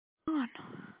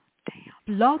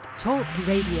Blog Talk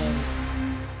Radio.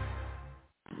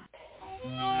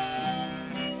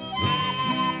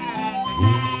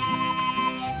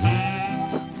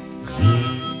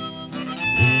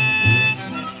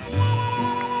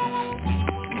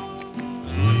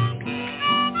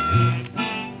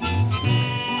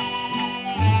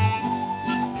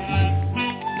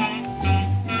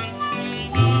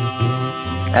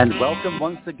 And welcome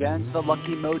once again to the Lucky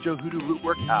Mojo Hoodoo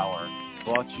Rootwork Hour,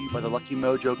 brought to you by the Lucky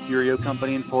Mojo Curio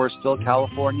Company in Forestville,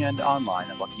 California, and online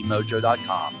at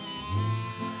luckymojo.com.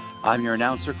 I'm your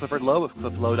announcer, Clifford Lowe of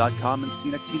clifflowe.com in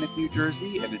scenic New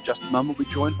Jersey, and in just a moment we'll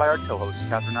be joined by our co-host,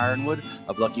 Catherine Ironwood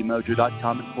of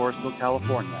luckymojo.com in Forestville,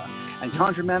 California, and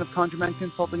ConjureMan of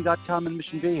ConjureManConsulting.com in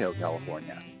Mission Viejo,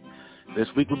 California. This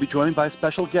week we'll be joined by a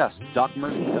special guest, Doc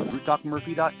Murphy of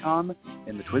RootDocMurphy.com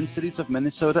in the Twin Cities of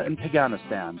Minnesota and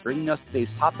Paganistan, bringing us today's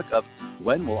topic of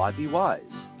When Will I Be Wise?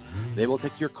 They will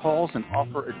take your calls and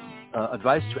offer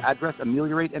advice to address,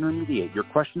 ameliorate, and remediate your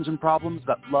questions and problems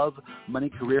about love, money,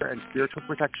 career, and spiritual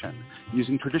protection,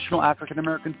 using traditional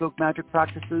African-American folk magic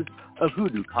practices of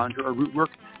hoodoo, conjure, or root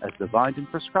work as divined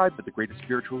and prescribed by the greatest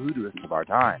spiritual hoodooists of our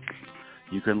time.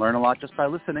 You can learn a lot just by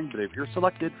listening, but if you're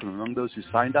selected from among those who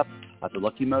signed up at the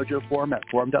Lucky Mojo forum at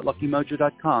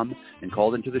forum.luckymojo.com and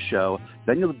called into the show,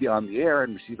 then you'll be on the air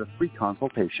and receive a free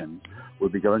consultation.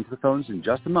 We'll be going to the phones in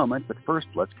just a moment, but first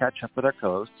let's catch up with our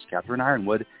co-hosts, Catherine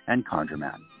Ironwood and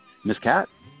ConjureMan. Miss Cat?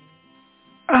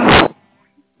 Oh,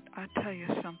 I'll tell you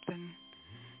something.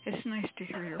 It's nice to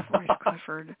hear your voice,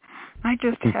 Clifford. I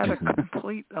just had a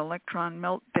complete electron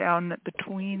meltdown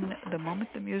between the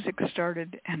moment the music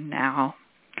started and now.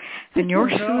 And your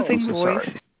soothing voice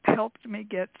helped me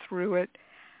get through it.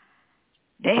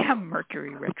 They have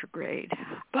Mercury retrograde,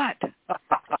 but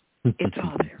it's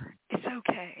all there. It's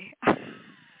okay.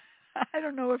 I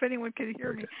don't know if anyone could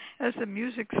hear me. As the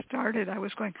music started, I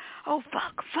was going, oh,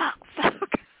 fuck.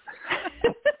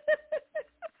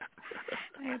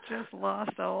 I just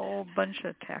lost a whole bunch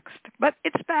of text. But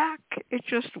it's back. It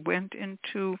just went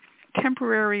into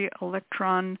temporary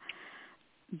electron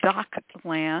dock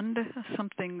land,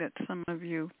 something that some of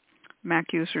you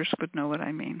Mac users would know what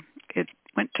I mean. It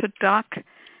went to dock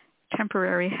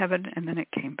temporary heaven, and then it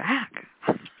came back.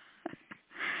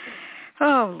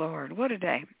 Oh, Lord, what a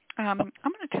day. I'm going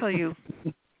to tell you,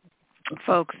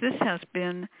 folks, this has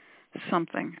been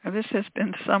something. This has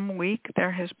been some week.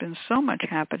 There has been so much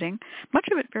happening, much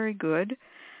of it very good.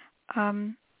 But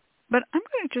I'm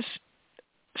going to just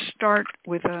start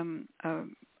with a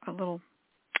little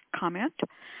comment.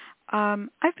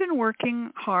 I've been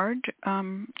working hard,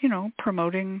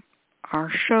 promoting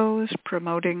our shows,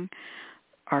 promoting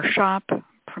our shop,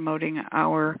 promoting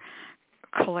our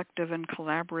collective and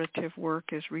collaborative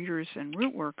work as readers and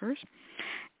root workers.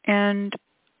 And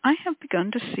I have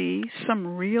begun to see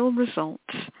some real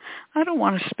results. I don't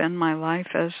want to spend my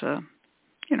life as a,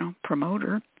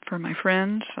 promoter for my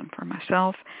friends and for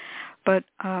myself, but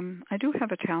I do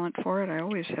have a talent for it. I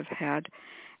always have had.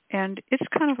 And it's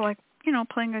kind of like,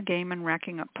 playing a game and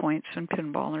racking up points in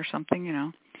pinball or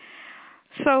something,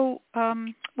 So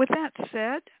with that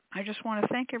said, I just want to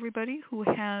thank everybody who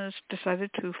has decided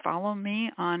to follow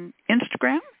me on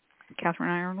Instagram, Catherine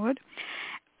Ironwood.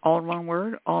 All one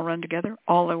word, all run together,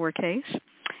 all lowercase,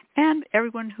 and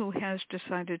everyone who has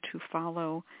decided to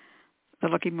follow the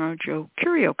Lucky Mojo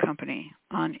Curio Company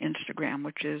on Instagram,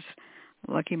 which is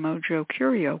Lucky Mojo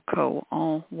Curio Co.,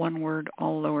 all one word,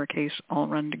 all lowercase, all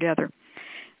run together.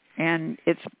 And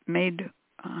it's made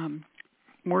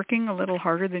working a little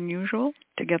harder than usual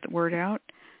to get the word out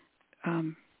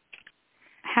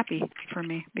happy for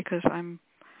me because I'm,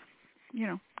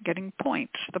 getting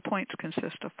points. The points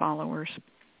consist of followers.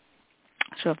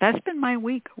 So that's been my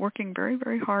week, working very,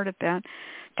 very hard at that,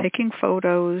 taking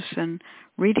photos and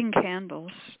reading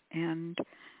candles and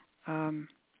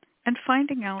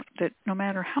finding out that no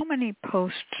matter how many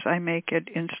posts I make at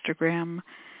Instagram,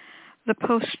 the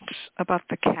posts about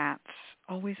the cats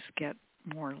always get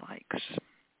more likes.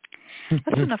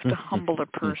 That's enough to humble a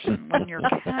person when your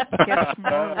cat gets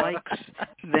more likes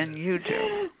than you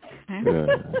do.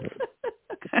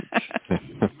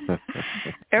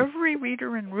 Every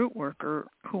reader and root worker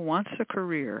who wants a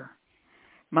career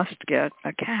must get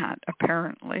a cat,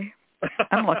 apparently.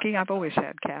 I'm lucky. I've always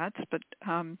had cats, but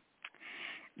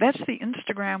that's the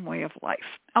Instagram way of life.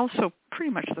 Also,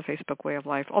 pretty much the Facebook way of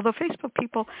life. Although Facebook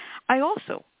people,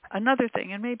 another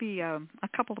thing, and maybe a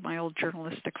couple of my old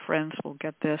journalistic friends will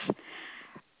get this,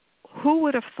 who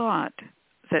would have thought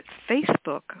that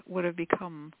Facebook would have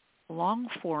become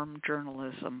long-form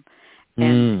journalism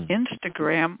and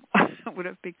Instagram would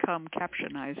have become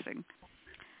captionizing,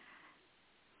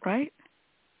 right?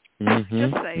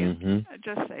 Just saying. Mm-hmm.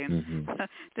 Just saying. Mm-hmm.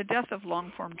 The death of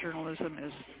long-form journalism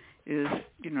is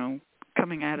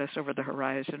coming at us over the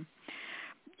horizon.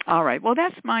 All right. Well,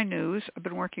 that's my news. I've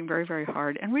been working very, very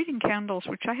hard and reading candles,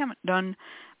 which I haven't done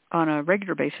on a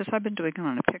regular basis. I've been doing it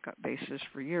on a pickup basis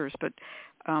for years, but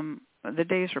the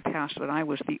days are past when I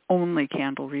was the only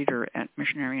candle reader at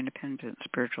Missionary Independent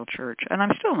Spiritual Church, and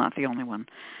I'm still not the only one.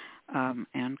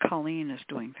 And Colleen is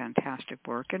doing fantastic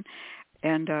work,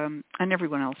 and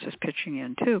everyone else is pitching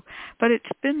in too. But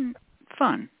it's been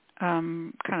fun,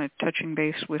 kind of touching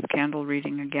base with candle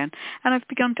reading again. And I've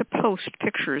begun to post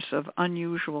pictures of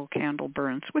unusual candle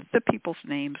burns with the people's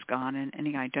names gone and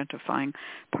any identifying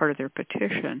part of their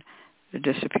petition that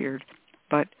disappeared.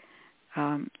 But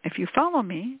if you follow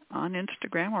me on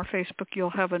Instagram or Facebook, you'll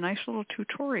have a nice little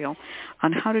tutorial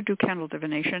on how to do candle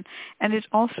divination. And it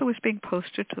also is being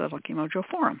posted to the Lucky Mojo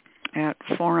forum at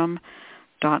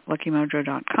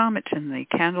forum.luckymojo.com. It's in the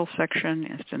candle section.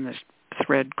 It's in this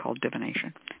thread called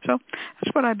divination. So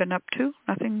that's what I've been up to.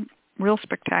 Nothing real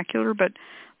spectacular, but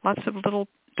lots of little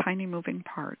tiny moving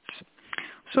parts.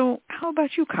 So how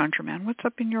about you, ConjureMan? What's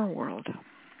up in your world?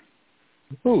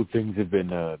 Oh, things have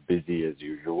been busy as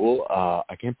usual.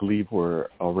 I can't believe we're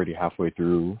already halfway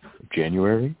through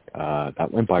January. That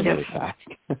went by really fast.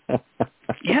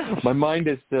 Yes. My mind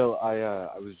is still, I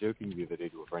was joking the other day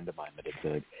to a friend of mine that it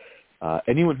said,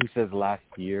 anyone who says last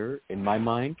year, in my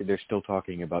mind, they're still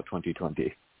talking about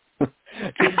 2020.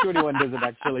 2021 doesn't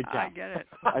actually count. I get it.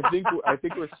 I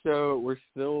think we're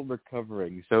still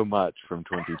recovering so much from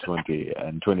 2020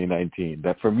 and 2019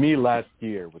 that for me last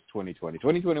year was 2020.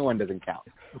 2021 doesn't count.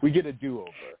 We get a do-over.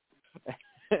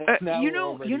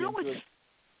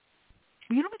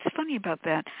 What's funny about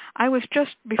that? I was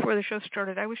just, before the show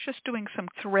started, I was just doing some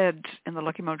threads in the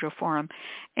Lucky Mojo forum.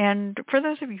 And for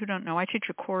those of you who don't know, I teach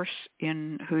a course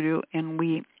in Hoodoo, and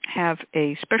we have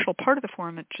a special part of the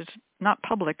forum, which is not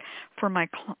public, for my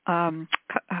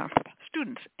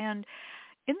students. And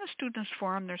in the students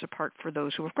forum, there's a part for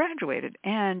those who have graduated.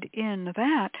 And in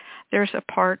that, there's a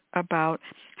part about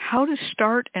how to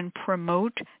start and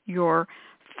promote your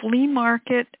flea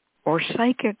market or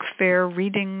psychic fair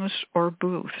readings or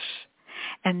booths.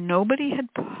 And nobody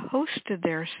had posted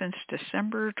there since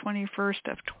December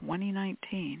 21st of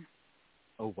 2019.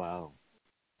 Oh, wow.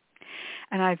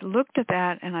 And I looked at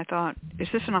that and I thought, is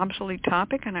this an obsolete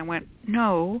topic? And I went,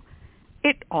 no,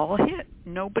 it all hit.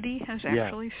 Nobody has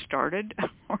actually started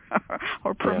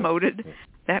or promoted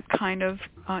that kind of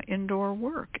indoor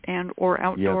work and or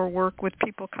outdoor work with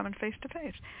people coming face to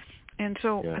face. And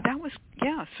so that was,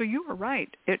 so you were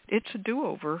right. It's a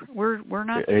do-over. We're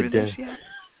not through this yet.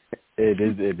 It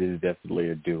is definitely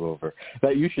a do-over.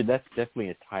 That's definitely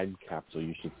a time capsule.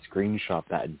 You should screenshot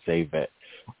that and save it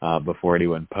before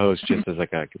anyone posts, just as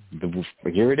like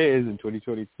here it is in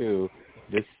 2022.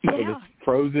 This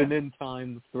frozen in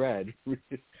time thread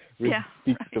really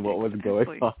speaks to what was going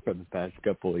on for the past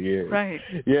couple of years. Right.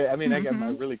 Yeah, I mean, I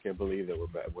really can't believe that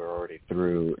we're already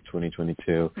through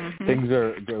 2022. Things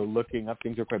are looking up.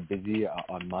 Things are quite busy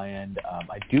on my end.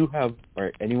 I do have,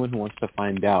 or anyone who wants to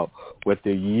find out what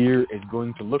the year is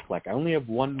going to look like, I only have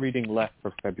one reading left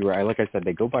for February. Like I said,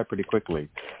 they go by pretty quickly.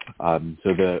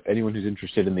 So anyone who's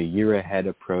interested in the year ahead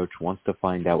approach wants to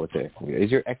find out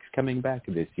is your ex coming back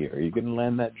this year? Are you going to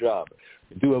land that job?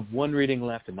 I do have one reading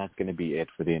left, and that's going to be it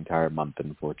for the entire month,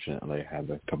 unfortunately. I have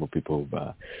a couple people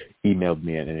who've emailed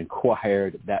me and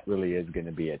inquired. That really is going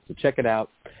to be it. So check it out.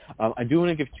 I do want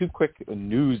to give two quick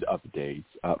news updates.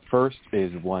 First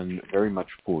is one very much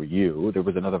for you. There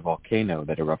was another volcano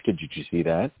that erupted. Did you see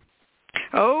that?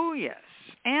 Oh, yes.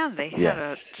 And they had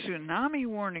a tsunami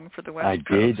warning for the West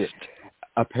Coast. I did.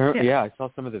 Apparently, I saw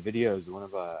some of the videos.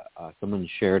 Someone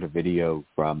shared a video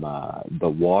from the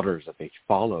waters that they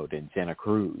followed in Santa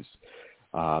Cruz.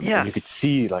 And you could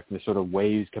see like the sort of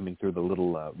waves coming through the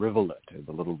little rivulet,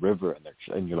 the little river,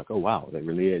 and you're like, oh wow, that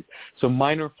really is. So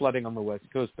minor flooding on the West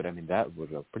Coast, but I mean that was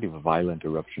a pretty violent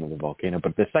eruption of the volcano.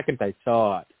 But the second I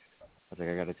saw it, I was like,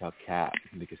 I got to tell Kat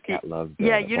because Kat loves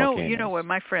volcanoes. You know what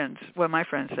my friends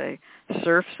say,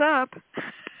 surf's up.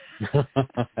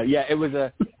 It was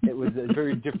a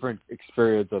very different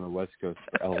experience on the West Coast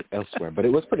elsewhere, but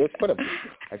it was quite a.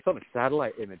 I saw the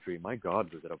satellite imagery. My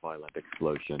God, was it a violent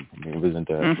explosion? I mean, it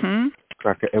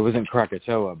wasn't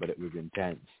Krakatoa, but it was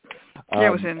intense.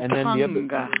 It was in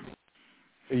Tonga.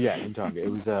 In Tonga.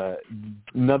 It was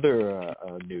another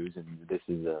news, and this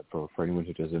is for anyone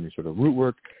who does any sort of root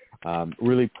work.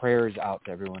 Really prayers out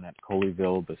to everyone at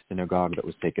Colleyville, the synagogue that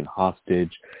was taken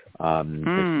hostage.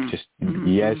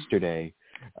 Yesterday,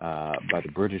 by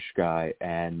the British guy,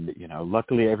 and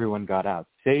luckily everyone got out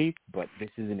safe. But this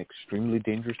is an extremely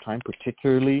dangerous time,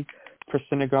 particularly for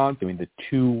synagogues. I mean, the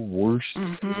two worst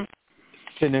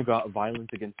violence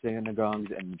against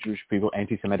synagogues and Jewish people,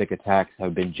 anti-Semitic attacks,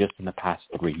 have been just in the past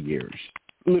 3 years.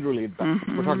 Literally,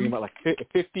 we're talking about like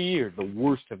 50 years. The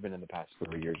worst have been in the past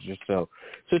 3 years. So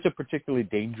it's a particularly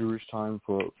dangerous time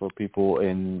for people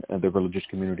in the religious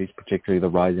communities, particularly the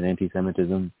rise in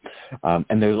anti-Semitism.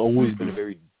 And there's always been a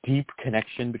very deep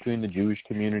connection between the Jewish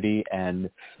community and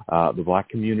the Black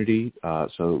community.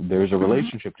 So there's a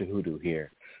relationship to Hoodoo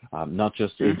here. Not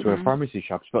just in sort of pharmacy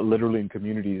shops, but literally in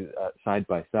communities side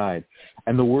by side.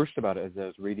 And the worst about it, as I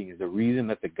was reading, is the reason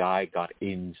that the guy got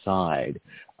inside,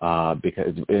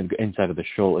 because inside of the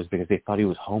shul, is because they thought he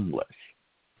was homeless.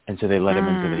 And so they let him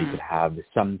in so that he could have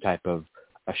some type of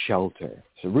a shelter.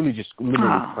 So really just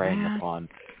literally preying upon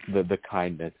the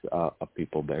kindness of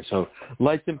people there. So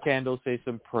light some candles, say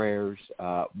some prayers,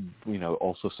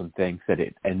 also some thanks that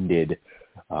it ended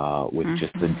with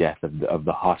just the death of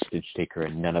the hostage taker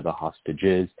and none of the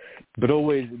hostages. But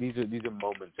always these are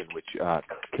moments in which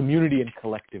community and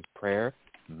collective prayer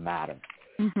matter.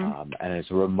 And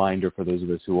it's a reminder for those of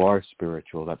us who are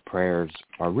spiritual that prayers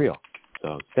are real.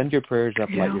 So send your prayers up,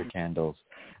 light your candles,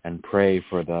 and pray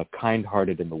for the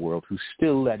kind-hearted in the world who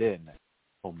still let in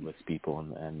homeless people,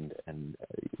 and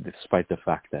despite the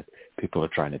fact that people are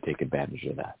trying to take advantage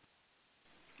of that.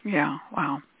 Yeah,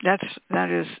 wow. That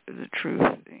is the truth.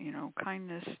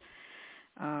 Kindness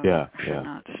should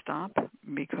not stop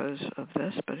because of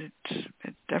this, but it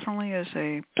definitely is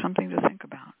something to think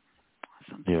about.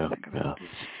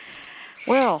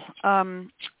 Well,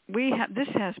 this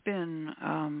has been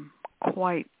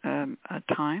quite a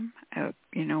time.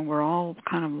 We're all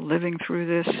kind of living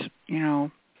through this,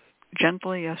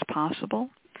 gently as possible.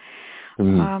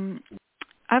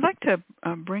 I'd like to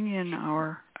bring in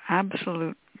our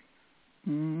absolute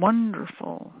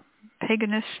wonderful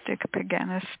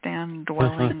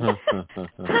Paganistan-dwelling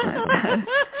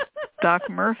Doc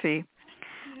Murphy.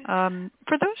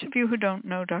 For those of you who don't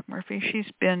know Doc Murphy,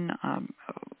 she's been a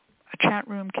chat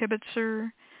room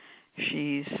kibitzer.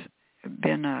 She's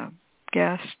been a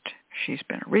guest. She's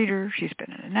been a reader. She's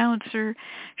been an announcer.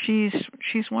 She's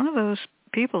one of those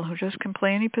people who just can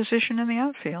play any position in the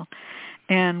outfield,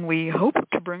 and we hope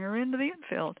to bring her into the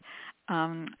infield.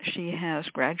 She has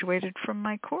graduated from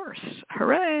my course.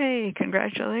 Hooray!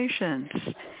 Congratulations!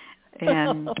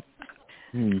 And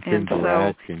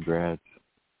congrats.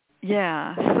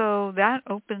 Yeah, so that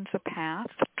opens a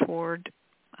path toward,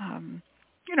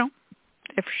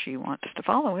 if she wants to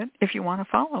follow it, if you want to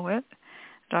follow it,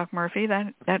 Doc Murphy,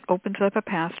 that opens up a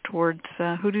path towards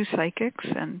Hoodoo Psychics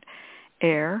and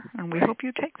air, and we hope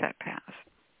you take that path.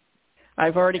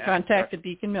 I've already contacted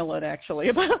Deacon Millett, actually,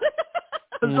 about it.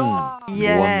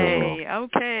 Yay!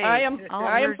 Okay. I am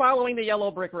following the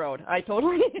yellow brick road. I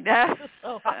totally. That's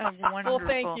wonderful.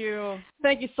 Well,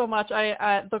 thank you so much.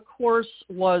 The course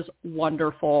was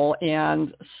wonderful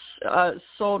and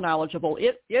so knowledgeable.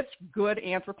 It's good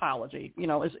anthropology,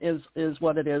 is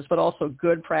what it is, but also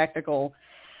good practical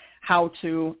how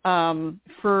to.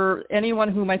 For anyone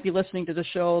who might be listening to the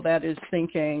show that is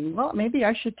thinking, well, maybe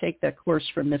I should take that course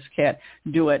from Miss Cat.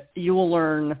 Do it. You will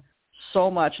learn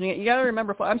so much. And you got to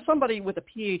remember, I'm somebody with a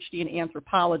PhD in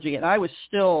anthropology, and I was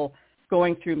still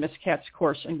going through Miss Cat's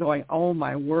course and going, oh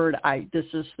my word, this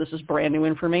is brand new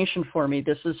information for me.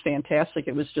 This is fantastic.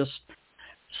 It was just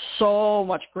so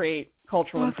much great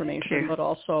cultural information, but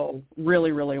also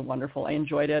really, really wonderful. I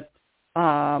enjoyed it.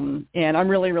 And I'm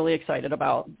really, really excited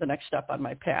about the next step on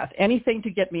my path. Anything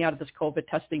to get me out of this COVID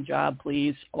testing job,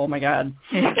 please. Oh my God.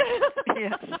 Yes.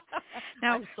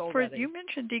 Now, ready. You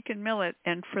mentioned Deacon Millett,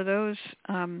 and for those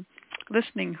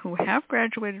listening who have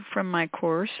graduated from my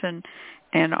course and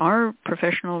are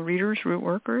professional readers, root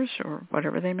workers, or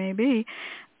whatever they may be,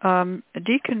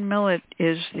 Deacon Millett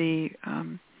is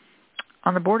on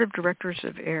the board of directors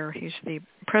of AIR. He's the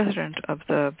president of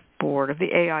the board of the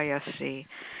AISC,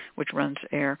 which runs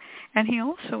AIR, and he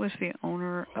also is the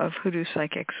owner of Hoodoo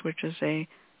Psychics, which is a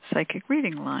psychic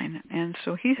reading line. And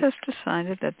so he has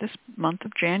decided that this month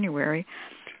of January,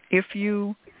 if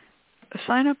you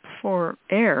sign up for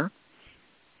AIR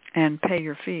and pay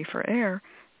your fee for AIR,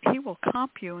 he will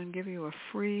comp you and give you a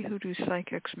free Hoodoo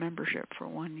Psychics membership for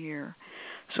 1 year.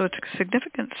 So it's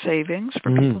significant savings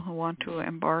for people who want to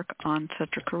embark on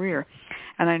such a career.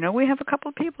 And I know we have a couple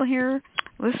of people here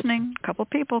listening. A couple of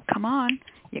people, come on.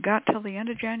 You got till the end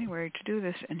of January to do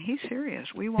this. And he's serious.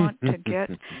 We want to get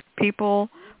people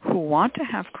who want to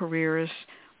have careers.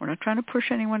 We're not trying to push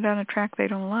anyone down a track they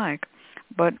don't like.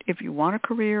 But if you want a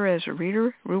career as a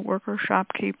reader, root worker,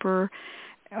 shopkeeper,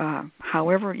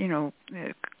 however,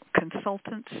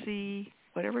 consultancy,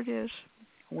 whatever it is,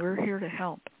 we're here to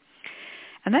help.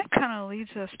 And that kind of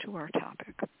leads us to our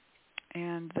topic.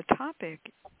 And the topic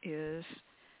is,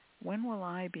 when will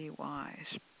I be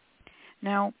wise?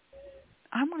 Now,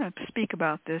 I want to speak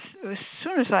about this. As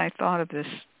soon as I thought of this,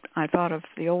 I thought of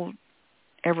the old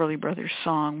Everly Brothers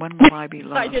song, When Will I Be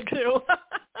Loved? I did too.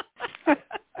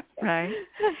 Right?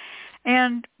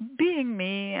 And being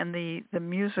me and the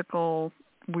musical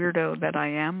weirdo that I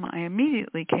am, I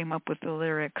immediately came up with the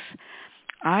lyrics,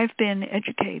 I've been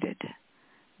educated,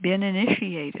 been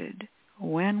initiated,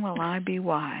 when will I be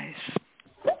wise?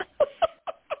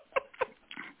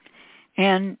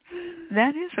 And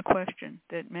that is a question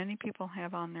that many people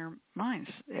have on their minds.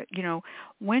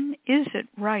 When is it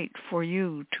right for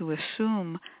you to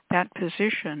assume that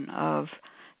position of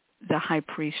the high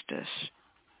priestess,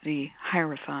 the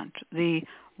hierophant, the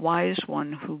wise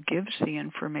one who gives the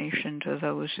information to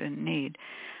those in need?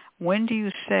 When do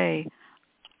you say,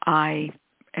 I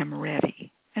am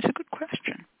ready? It's a good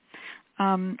question.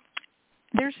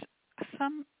 There's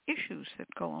some issues that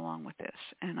go along with this,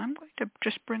 and I'm going to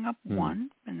just bring up one,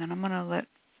 and then I'm going to let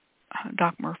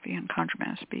Doc Murphy and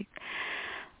ConjureMan speak.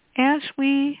 As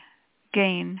we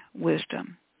gain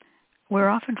wisdom, we're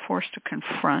often forced to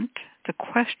confront the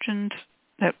questions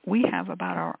that we have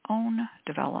about our own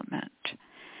development,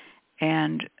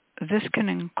 and this can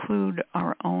include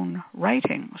our own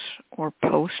writings or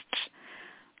posts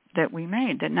that we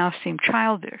made that now seem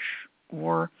childish,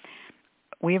 or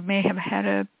we may have had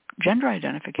a gender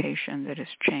identification that has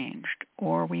changed,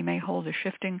 or we may hold a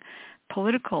shifting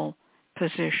political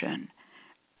position.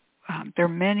 There are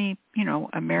many,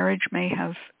 a marriage may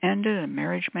have ended, a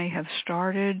marriage may have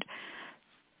started.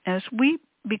 As we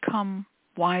become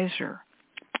wiser,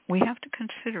 we have to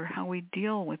consider how we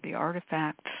deal with the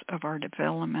artifacts of our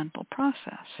developmental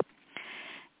process.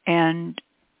 And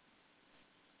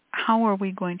how are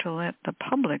we going to let the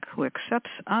public who accepts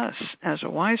us as a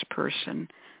wise person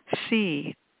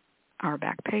see our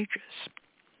back pages?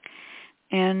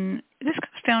 And this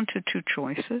comes down to two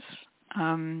choices.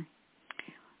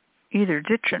 Either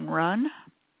ditch and run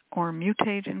or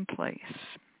mutate in place.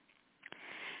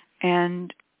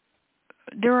 And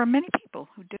there are many people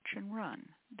who ditch and run.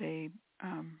 They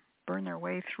burn their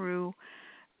way through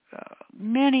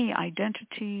many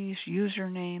identities,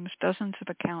 usernames, dozens of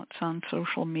accounts on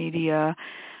social media.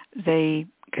 They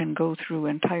can go through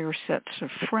entire sets of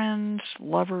friends,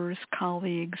 lovers,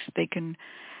 colleagues. They can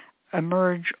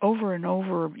emerge over and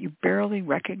over. You barely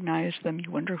recognize them.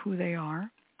 You wonder who they are.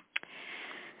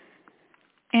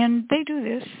 And they do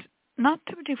this not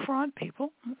to defraud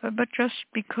people, but just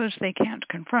because they can't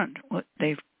confront what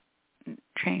they've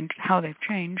changed, how they've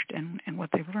changed, and what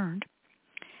they've learned.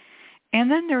 And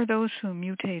then there are those who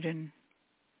mutate in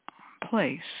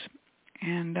place.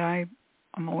 And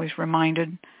I'm always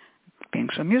reminded, being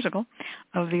so musical,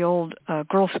 of the old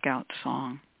Girl Scout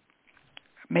song.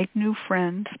 Make new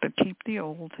friends, but keep the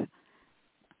old.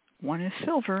 One is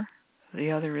silver,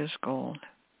 the other is gold.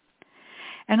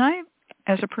 And I,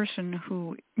 as a person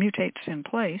who mutates in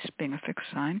place, being a fixed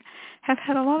sign, have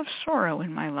had a lot of sorrow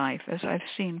in my life as I've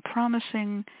seen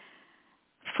promising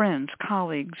friends,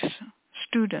 colleagues,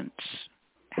 students,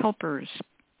 helpers,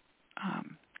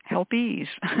 helpees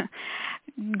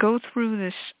go through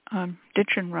this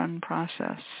ditch and run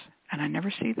process, and I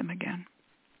never see them again.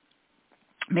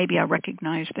 Maybe I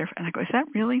recognize and I go, is that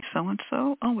really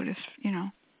so-and-so? Oh, it is,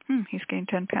 he's gained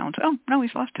 10 pounds. Oh, no,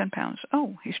 he's lost 10 pounds.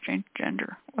 Oh, he's changed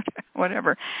gender,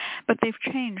 whatever. But they've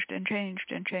changed and changed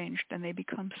and changed, and they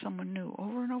become someone new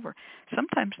over and over.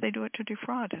 Sometimes they do it to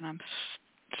defraud, and I'm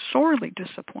sorely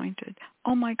disappointed.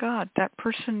 Oh, my God, that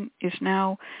person is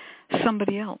now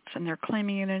somebody else, and they're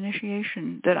claiming an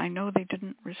initiation that I know they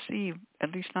didn't receive,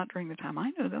 at least not during the time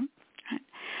I knew them. Right?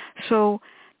 So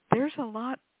there's a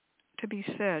lot to be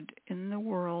said in the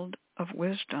world of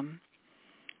wisdom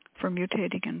for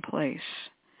mutating in place.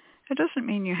 It doesn't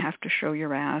mean you have to show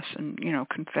your ass and,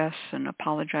 confess and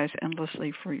apologize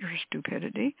endlessly for your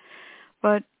stupidity,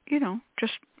 but,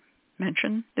 just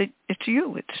mention that it's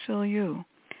you, it's still you.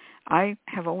 I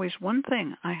have always one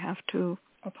thing I have to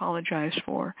apologize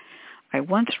for. I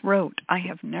once wrote, I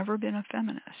have never been a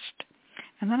feminist.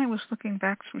 And then I was looking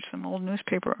back through some old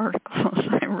newspaper articles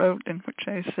I wrote in which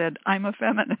I said, I'm a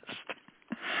feminist.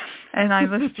 And I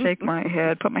just shake my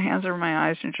head, put my hands over my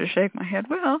eyes and just shake my head.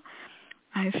 Well,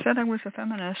 I said I was a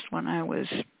feminist when I was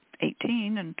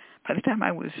 18, and by the time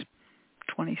I was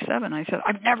 27, I said,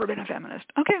 I've never been a feminist.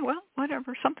 Okay, well,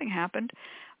 whatever, something happened.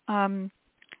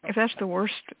 If that's the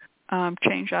worst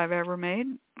change I've ever made,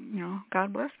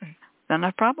 God bless me. Then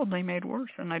I've probably made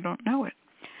worse, and I don't know it.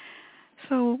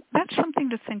 So that's something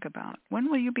to think about. When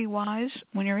will you be wise?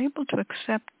 When you're able to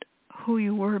accept who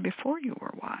you were before you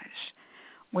were wise.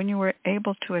 When you were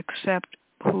able to accept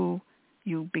who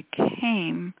you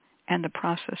became and the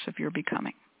process of your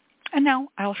becoming. And now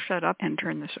I'll shut up and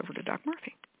turn this over to Doc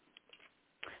Murphy.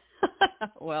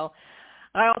 Well,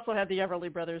 I also had the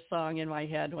Everly Brothers song in my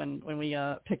head when we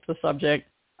picked the subject.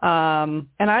 And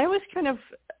I always kind of,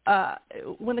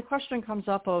 when the question comes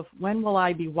up of when will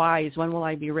I be wise, when will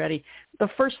I be ready, the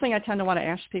first thing I tend to want to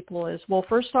ask people is, well,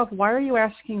 first off, why are you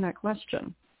asking that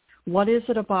question? What is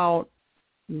it about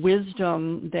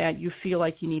wisdom that you feel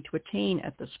like you need to attain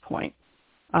at this point?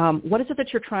 What is it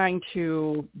that you're trying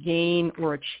to gain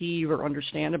or achieve or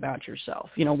understand about yourself?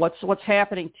 You know, what's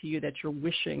happening to you that you're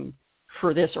wishing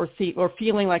for this or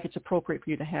feeling like it's appropriate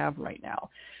for you to have right now?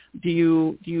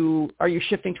 Are you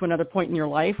shifting to another point in your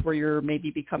life where you're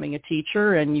maybe becoming a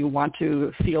teacher and you want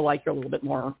to feel like you're a little bit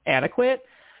more adequate?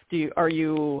 Are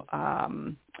you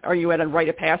at a rite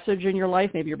of passage in your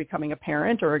life? Maybe you're becoming a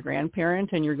parent or a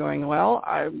grandparent and you're going, well,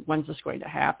 when's this going to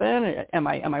happen? Am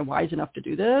I wise enough to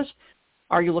do this?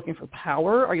 Are you looking for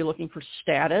power? Are you looking for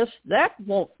status? That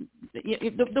won't.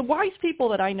 The wise people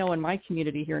that I know in my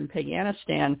community here in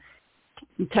Paganistan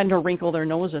tend to wrinkle their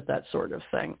nose at that sort of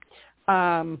thing.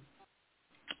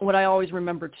 What I always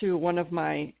remember, too, one of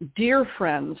my dear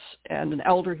friends and an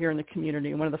elder here in the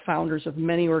community, one of the founders of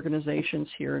many organizations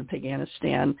here in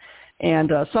Paganistan, and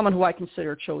someone who I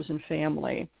consider chosen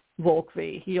family,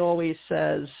 Volkvi, he always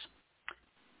says,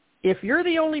 if you're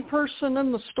the only person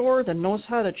in the store that knows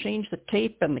how to change the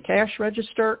tape and the cash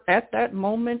register, at that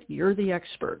moment, you're the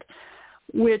expert,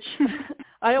 which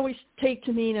I always take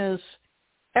to mean as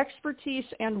expertise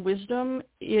and wisdom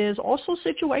is also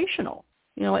situational.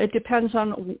 You know, it depends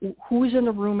on who's in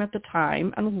the room at the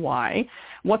time and why,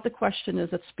 what the question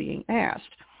is that's being asked.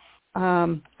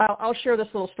 I'll share this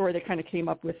little story that kind of came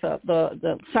up with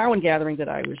the sound gathering that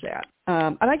I was at.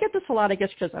 And I get this a lot, I guess,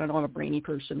 because, I don't know, I'm a brainy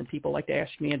person and people like to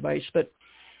ask me advice. But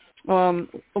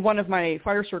one of my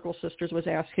fire circle sisters was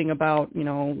asking about, she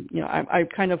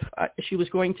was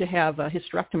going to have a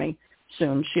hysterectomy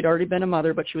soon. She'd already been a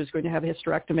mother, but she was going to have a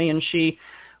hysterectomy. And she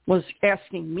was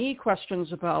asking me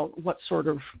questions about what sort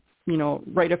of,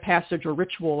 rite of passage or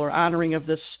ritual or honoring of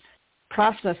this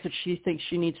process that she thinks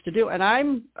she needs to do. And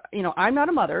I'm not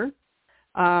a mother.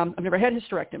 I've never had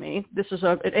hysterectomy. This is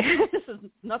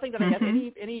nothing that I had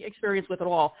any experience with at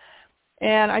all.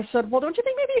 And I said, well, don't you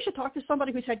think maybe you should talk to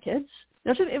somebody who's had kids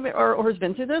or has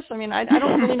been through this? I mean, I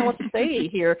don't really know what to say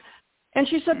here. And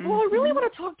she said, well, I really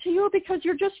want to talk to you because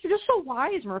you're just so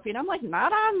wise, Murphy. And I'm like,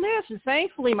 not on this. And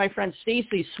thankfully, my friend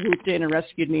Stacy swooped in and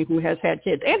rescued me, who has had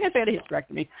kids and has had a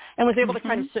hysterectomy, and was able to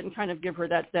kind of sit and kind of give her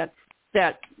that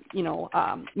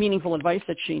meaningful advice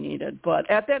that she needed.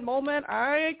 But at that moment,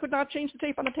 I could not change the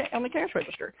tape on the cash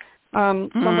register.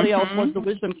 Somebody else was the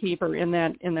wisdom keeper in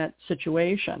that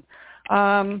situation.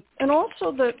 And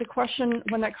also the question,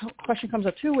 when that question comes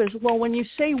up too, is, well, when you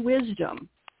say wisdom,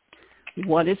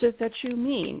 what is it that you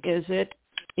mean? Is it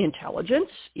intelligence?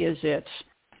 Is it,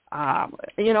 because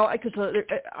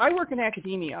I work in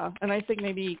academia, and I think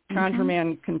maybe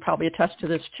ConjureMan can probably attest to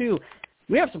this too.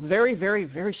 We have some very, very,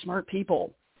 very smart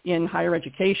people in higher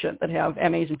education that have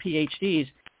MAs and PhDs.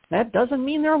 That doesn't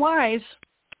mean they're wise.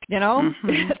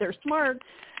 They're smart,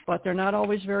 but they're not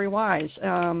always very wise.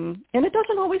 And it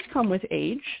doesn't always come with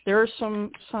age. There are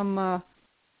some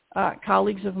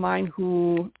colleagues of mine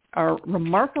who are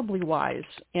remarkably wise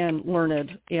and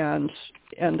learned and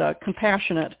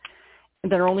compassionate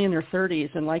that are only in their 30s.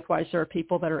 And likewise, there are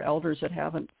people that are elders that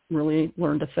haven't really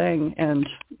learned a thing and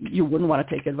you wouldn't want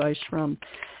to take advice from.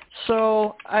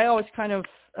 So I always kind of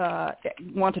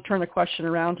want to turn the question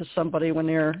around to somebody when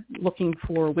they're looking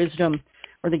for wisdom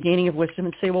or the gaining of wisdom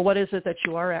and say, well, what is it that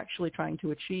you are actually trying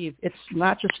to achieve? It's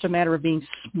not just a matter of being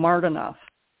smart enough.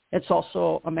 It's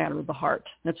also a matter of the heart.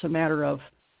 It's a matter of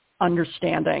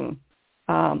understanding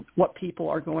what people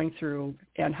are going through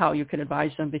and how you can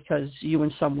advise them because you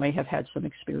in some way have had some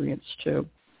experience too.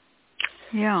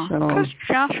 Yeah, because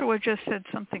Joshua just said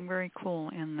something very cool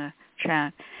in the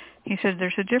chat. He said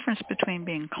there's a difference between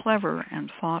being clever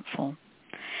and thoughtful.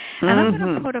 And I'm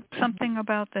going to put up something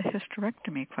about the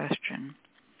hysterectomy question.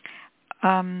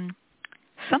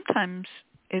 Sometimes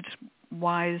it's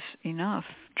wise enough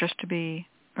just to be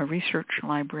a research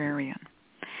librarian.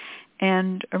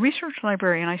 And a research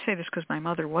librarian, I say this because my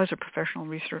mother was a professional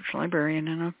research librarian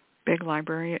in a big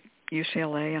library at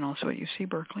UCLA and also at UC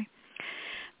Berkeley.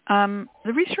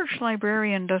 The research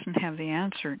librarian doesn't have the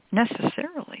answer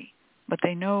necessarily, but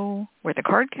they know where the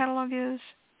card catalog is,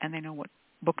 and they know what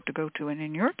book to go to. And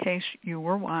in your case, you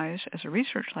were wise as a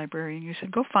research librarian. You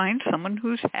said, go find someone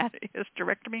who's had a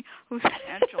hysterectomy, who's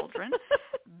had children.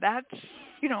 That's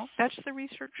the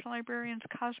research librarian's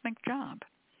cosmic job,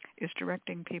 is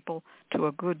directing people to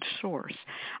a good source.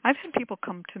 I've had people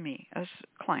come to me as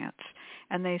clients,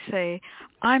 and they say,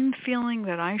 I'm feeling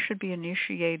that I should be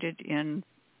initiated in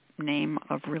name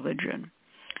of religion.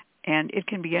 And it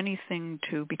can be anything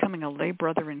to becoming a lay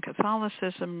brother in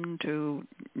Catholicism to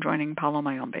joining Palo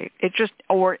Mayombe.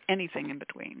 Or anything in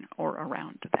between or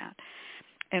around that.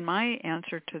 And my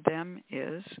answer to them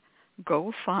is,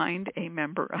 go find a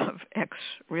member of X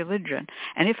religion.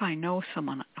 And if I know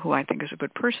someone who I think is a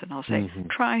good person, I'll say,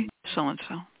 try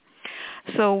so-and-so.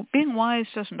 So being wise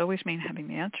doesn't always mean having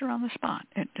the answer on the spot.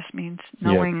 It just means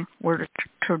knowing where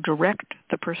to direct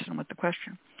the person with the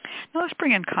question. Now let's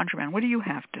bring in ConjureMan. What do you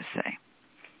have to say?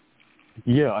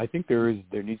 Yeah, I think there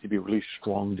needs to be a really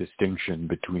strong distinction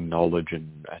between knowledge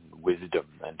and wisdom,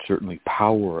 and certainly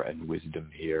power and wisdom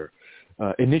here.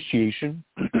 Initiation,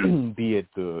 be it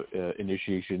the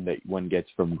initiation that one gets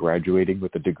from graduating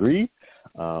with a degree,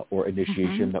 or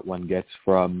initiation that one gets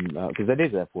from, because that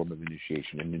is a form of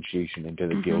initiation into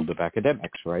the guild of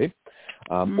academics, right?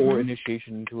 Or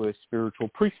initiation into a spiritual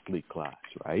priestly class,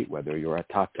 right? Whether you're a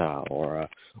Tata or a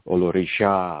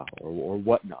Olorisha or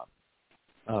whatnot.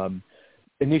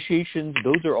 Initiations,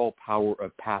 those are all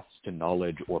paths to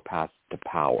knowledge or paths to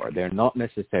power. They're not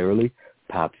necessarily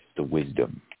paths to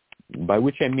wisdom. By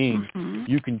which I mean,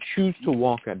 you can choose to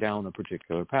walk down a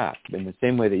particular path in the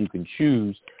same way that you can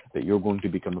choose that you're going to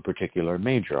become a particular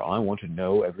major. I want to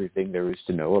know everything there is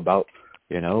to know about,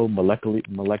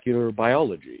 molecular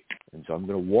biology. And so I'm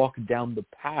going to walk down the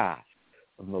path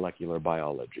of molecular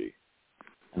biology.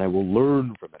 And I will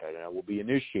learn from it, and I will be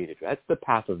initiated. That's the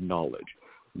path of knowledge.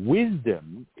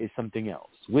 Wisdom is something else.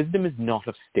 Wisdom is not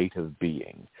a state of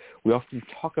being. We often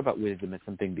talk about wisdom as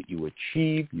something that you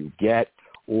achieve, you get,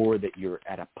 or that you're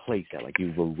at a place at, like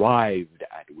you've arrived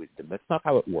at wisdom. That's not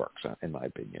how it works, in my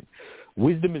opinion.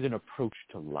 Wisdom is an approach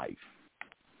to life.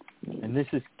 And this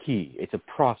is key. It's a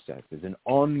process. It's an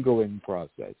ongoing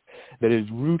process that is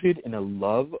rooted in a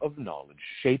love of knowledge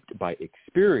shaped by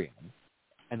experience,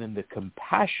 and then the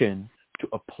compassion to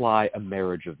apply a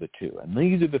marriage of the two. And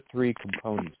these are the three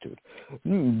components to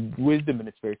it. Wisdom, in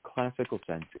its very classical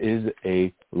sense, is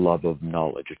a love of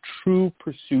knowledge, a true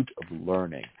pursuit of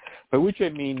learning. By which I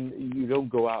mean, you don't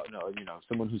go out,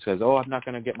 someone who says, I'm not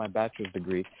going to get my bachelor's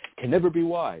degree can never be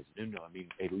wise. No, I mean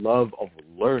a love of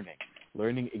learning.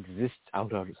 Learning exists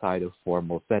outside of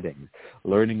formal settings.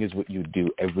 Learning is what you do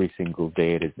every single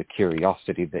day. It is the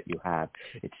curiosity that you have.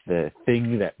 It's the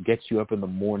thing that gets you up in the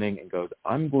morning and goes,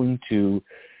 I'm going to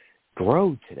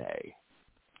grow today.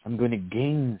 I'm going to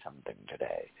gain something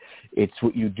today. It's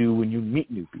what you do when you meet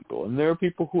new people. And there are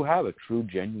people who have a true,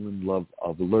 genuine love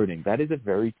of learning. That is a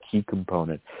very key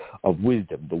component of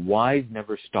wisdom. The wise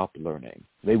never stop learning.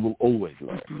 They will always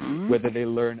learn. Whether they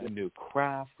learn a new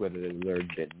craft, whether they learn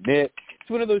to knit. It's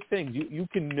one of those things. You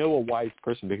can know a wise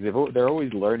person because they're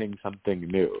always learning something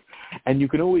new. And you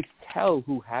can always tell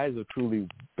who has truly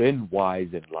been wise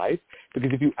in life, because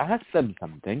if you ask them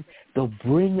something, they'll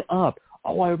bring up,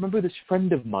 I remember this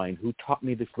friend of mine who taught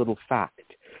me this little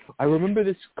fact. I remember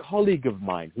this colleague of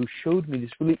mine who showed me this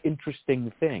really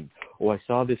interesting thing. I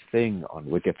saw this thing on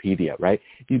Wikipedia, right?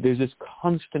 There's this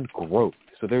constant growth.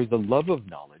 So there's the love of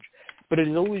knowledge, but it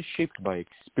is always shaped by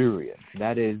experience.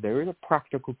 That is, there is a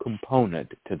practical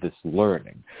component to this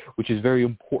learning, which is very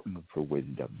important for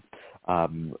wisdom.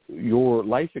 Your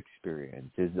life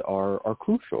experiences are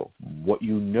crucial. What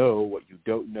you know, what you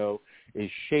don't know, is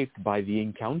shaped by the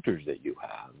encounters that you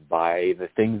have, by the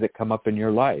things that come up in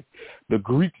your life. The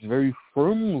Greeks very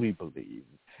firmly believed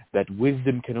that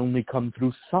wisdom can only come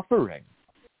through suffering.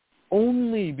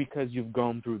 Only because you've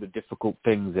gone through the difficult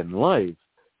things in life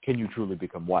can you truly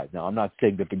become wise. Now, I'm not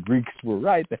saying that the Greeks were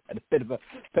right. They had a bit of a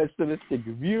pessimistic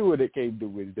view when it came to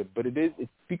wisdom, but it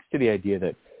speaks to the idea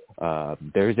that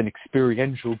there is an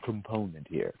experiential component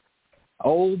here.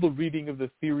 All the reading of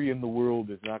the theory in the world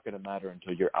is not going to matter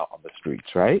until you're out on the streets,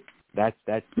 right? That's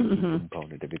the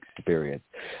component of experience.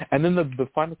 And then the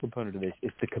final component of this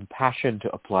is the compassion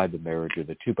to apply the marriage of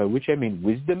the two, by which I mean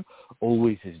wisdom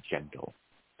always is gentle.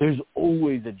 There's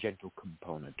always a gentle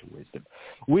component to wisdom.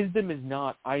 Wisdom is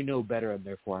not, I know better and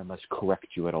therefore I must correct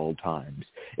you at all times.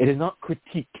 It is not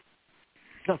critique.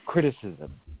 It's not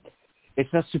criticism.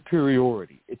 It's not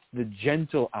superiority. It's the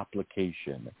gentle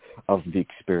application of the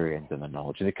experience and the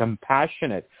knowledge, and the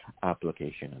compassionate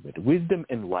application of it. Wisdom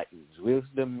enlightens.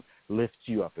 Wisdom lifts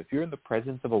you up. If you're in the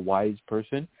presence of a wise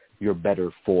person, you're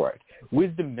better for it.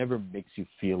 Wisdom never makes you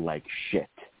feel like shit.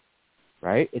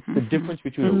 right? It's the difference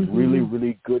between a really,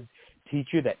 really good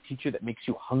teacher that makes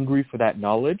you hungry for that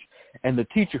knowledge, and the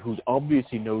teacher who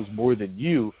obviously knows more than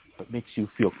you but makes you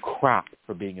feel crap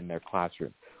for being in their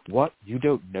classroom. What? You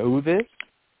don't know this?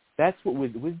 That's what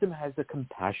wisdom has, a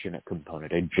compassionate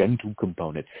component, a gentle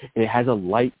component. It has a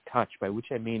light touch, by which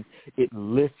I mean it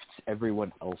lifts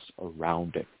everyone else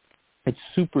around it. It's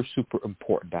super, super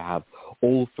important to have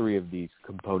all three of these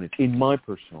components, in my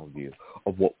personal view,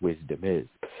 of what wisdom is.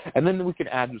 And then we can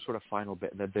add the sort of final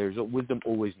bit that wisdom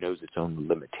always knows its own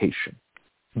limitation.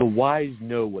 The wise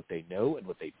know what they know and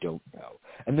what they don't know,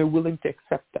 and they're willing to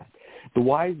accept that. The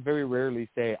wise very rarely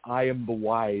say, I am the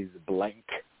wise blank.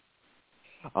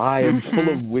 I am full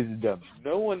of wisdom.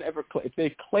 No one ever, if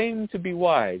they claim to be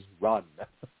wise, run.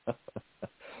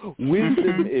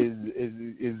 Wisdom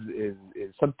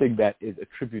is something that is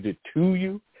attributed to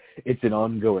you. It's an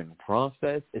ongoing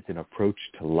process. It's an approach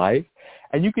to life.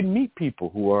 And you can meet people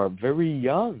who are very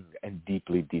young and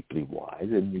deeply, deeply wise,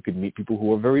 and you can meet people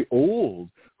who are very old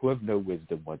who have no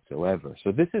wisdom whatsoever.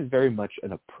 So this is very much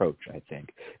an approach, I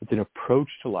think. It's an approach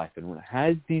to life. And when it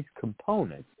has these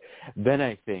components, then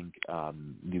I think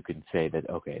you can say that,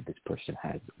 okay, this person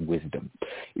has wisdom.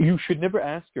 You should never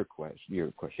ask your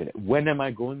question, when am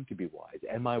I going to be wise?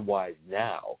 Am I wise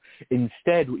now?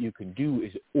 Instead, what you can do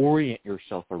is orient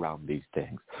yourself around these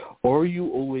things. Are you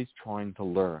always trying to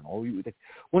learn?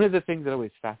 One of the things that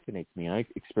always fascinates me, I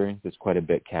experience this quite a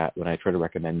bit, Kat, when I try to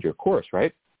recommend your course,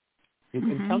 right? You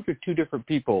encounter two different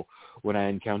people when I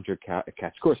encounter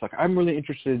Kat's course. Like, I'm really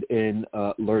interested in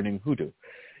learning Hoodoo.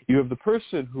 You have the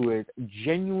person who is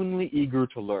genuinely eager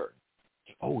to learn.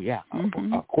 Oh, yeah,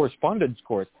 a correspondence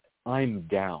course, I'm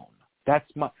down. That's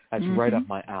right up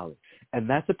my alley. And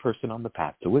that's a person on the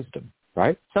path to wisdom,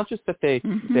 right? It's not just that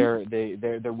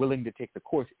they're willing to take the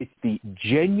course. It's the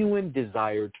genuine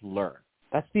desire to learn.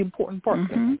 That's the important part.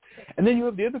 And then you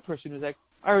have the other person who's like,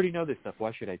 I already know this stuff.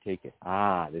 Why should I take it?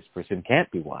 This person can't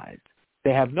be wise.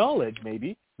 They have knowledge,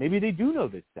 maybe. Maybe they do know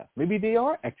this stuff. Maybe they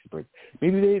are experts.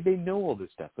 Maybe they know all this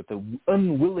stuff. But the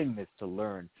unwillingness to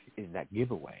learn is that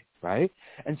giveaway, right?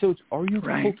 And so are you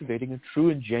cultivating a true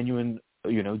and genuine,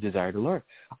 desire to learn?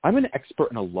 I'm an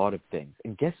expert in a lot of things.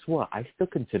 And guess what? I still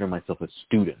consider myself a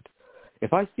student.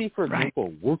 If I see, for example,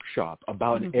 a workshop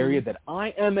about an area that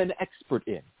I am an expert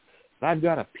in, that I've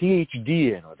got a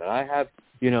PhD in, or that I have,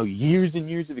 years and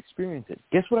years of experience in,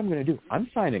 guess what I'm going to do? I'm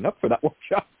signing up for that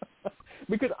workshop.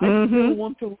 Because I still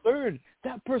want to learn.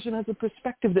 That person has a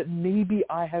perspective that maybe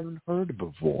I haven't heard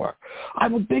before.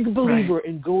 I'm a big believer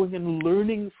in going and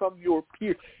learning from your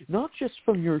peers, not just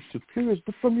from your superiors,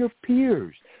 but from your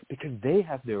peers, because they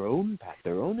have their own path,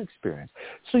 their own experience.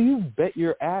 So you bet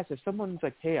your ass if someone's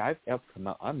like, hey, I've come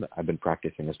out, I've been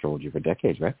practicing astrology for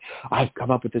decades, right? I've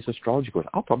come up with this astrology course.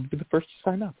 I'll probably be the first to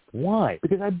sign up. Why?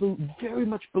 Because I very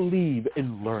much believe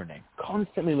in learning,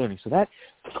 constantly learning. So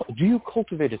do you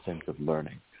cultivate a sense of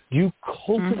learning? Do you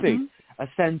cultivate a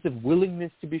sense of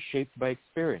willingness to be shaped by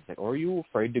experience? Or are you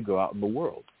afraid to go out in the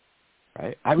world?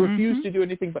 Right? I refuse to do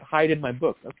anything but hide in my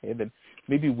book. Okay, then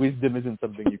maybe wisdom isn't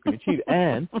something you can achieve.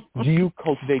 And do you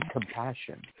cultivate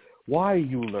compassion? Why are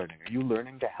you learning? Are you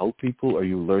learning to help people? Are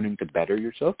you learning to better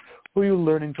yourself? Or are you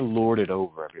learning to lord it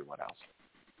over everyone else?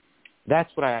 That's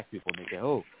what I ask people when they say,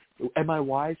 oh, am I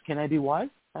wise? Can I be wise?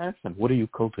 I ask them, what are you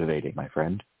cultivating, my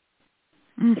friend?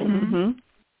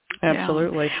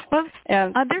 Absolutely. Yeah. Well,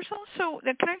 and there's also,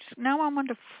 now I want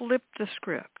to flip the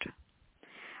script.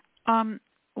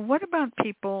 What about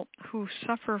people who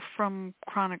suffer from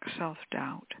chronic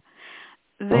self-doubt?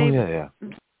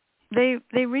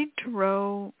 They read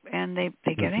tarot and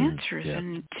they get answers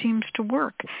and it seems to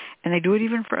work. And they do it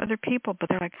even for other people, but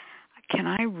they're like, can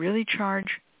I really charge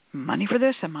money for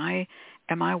this? Am I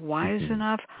wise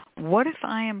enough? What if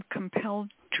I am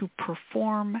compelled to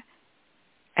perform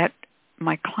at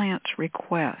my client's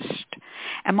request?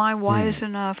 Am I wise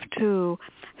enough to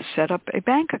set up a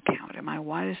bank account? Am I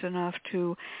wise enough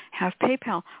to have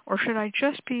PayPal? Or should I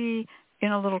just be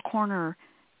in a little corner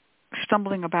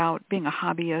stumbling about, being a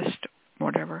hobbyist,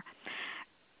 whatever?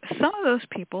 Some of those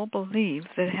people believe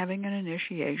that having an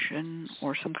initiation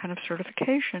or some kind of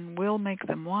certification will make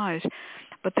them wise,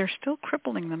 but they're still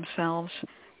crippling themselves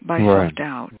by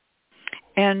self-doubt.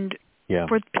 And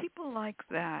for people like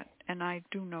that, and I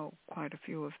do know quite a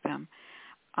few of them,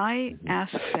 I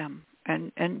ask them,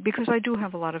 and because I do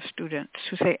have a lot of students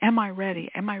who say, am I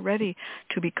ready? Am I ready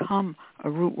to become a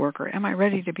root worker? Am I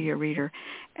ready to be a reader?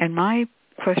 And my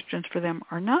questions for them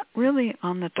are not really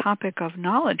on the topic of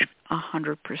knowledge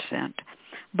 100%,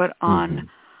 but on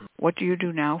what do you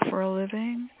do now for a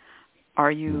living?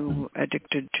 Are you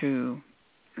addicted to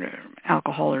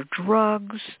alcohol or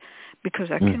drugs, because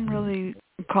that can really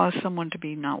cause someone to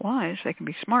be not wise. They can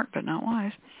be smart but not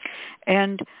wise.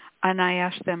 And I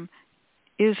ask them,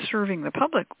 is serving the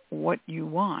public what you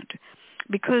want?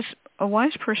 Because a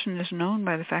wise person is known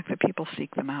by the fact that people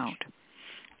seek them out.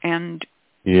 And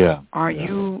are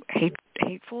you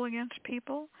hateful against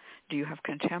people? Do you have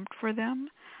contempt for them?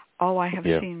 Oh, I have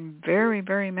seen very,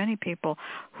 very many people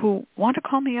who want to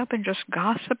call me up and just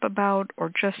gossip about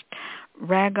or just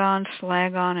rag on,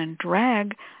 slag on, and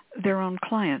drag their own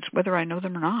clients, whether I know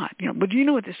them or not. But do you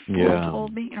know what this fool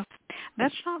told me?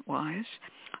 That's not wise.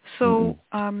 So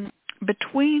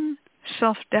between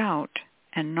self-doubt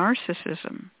and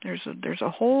narcissism, there's a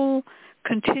whole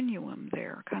continuum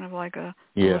there, kind of like a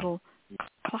little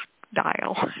clock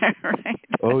dial, right?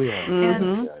 Oh, yeah.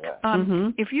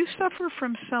 And if you suffer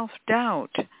from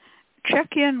self-doubt, check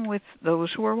in with those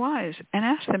who are wise and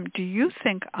ask them, do you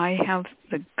think I have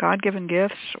the God-given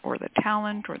gifts or the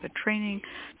talent or the training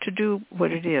to do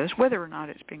what it is, whether or not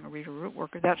it's being a reader root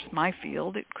worker? That's my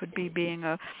field. It could be being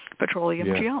a petroleum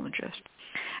geologist.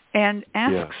 And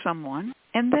ask someone,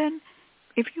 and then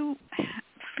if you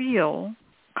feel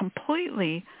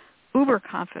completely uber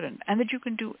confident and that you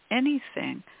can do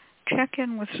anything, check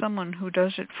in with someone who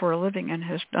does it for a living and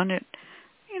has done it,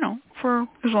 for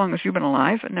as long as you've been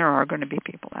alive, and there are going to be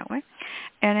people that way,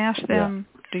 and ask them,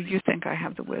 do you think I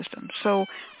have the wisdom? So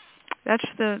that's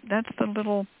the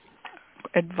little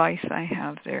advice I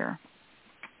have there.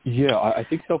 Yeah, I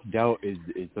think self-doubt is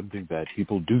something that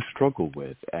people do struggle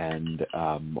with, and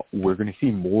we're going to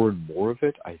see more and more of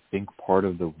it. I think part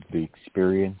of the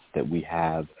experience that we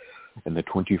have in the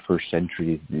 21st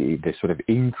century, the sort of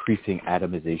increasing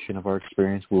atomization of our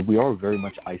experience, where we are very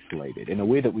much isolated in a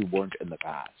way that we weren't in the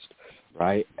past,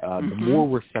 right? The more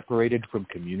we're separated from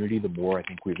community, the more I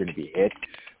think we're going to be hit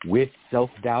with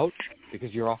self-doubt,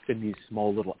 because you're often these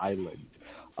small little islands.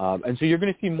 And so you're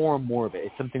going to see more and more of it.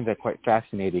 It's something that quite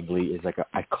fascinatingly is like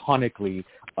iconically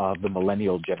of the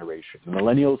millennial generation. The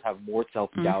millennials have more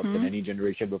self-doubt than any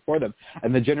generation before them.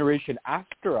 And the generation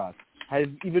after us has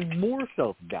even more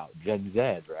self-doubt, Gen Z,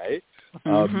 right?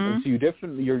 And so you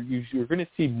definitely, you're going to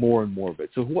see more and more of it.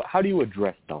 So how do you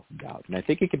address self-doubt? And I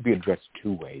think it can be addressed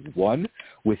two ways. One,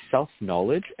 with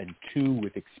self-knowledge, and two,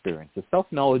 with experience. The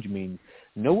self-knowledge means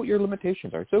know what your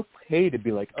limitations are. It's okay to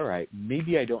be like, all right,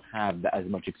 maybe I don't have as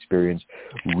much experience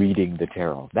reading the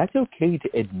tarot. That's okay to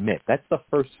admit. That's the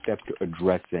first step to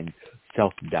addressing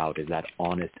self-doubt, is that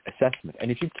honest assessment.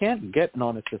 And if you can't get an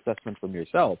honest assessment from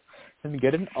yourself, then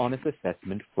get an honest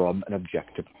assessment from an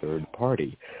objective third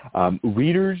party.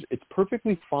 Readers, it's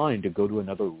perfectly fine to go to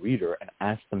another reader and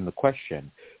ask them the question,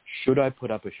 should I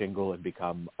put up a shingle and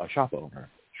become a shop owner?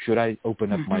 Should I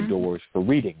open up my doors for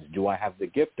readings? Do I have the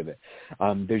gift of it?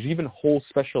 There's even whole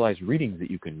specialized readings that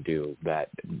you can do that,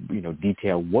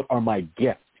 detail what are my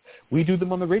gifts. We do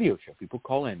them on the radio show. People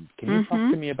call in, can you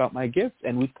talk to me about my gifts?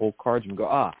 And we pull cards and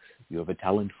go, you have a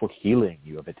talent for healing.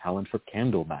 You have a talent for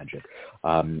candle magic.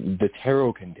 The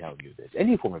tarot can tell you this.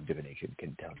 Any form of divination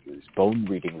can tell you this. Bone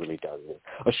reading really does this.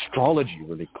 Astrology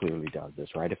really clearly does this,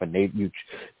 right? If you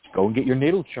go and get your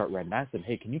natal chart read and ask them,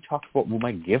 hey, can you talk about what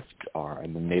my gifts are?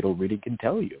 And the natal reading can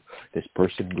tell you. This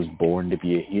person was born to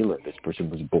be a healer. This person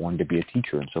was born to be a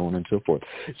teacher, and so on and so forth.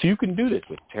 So you can do this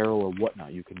with tarot or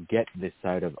whatnot. You can get this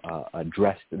side of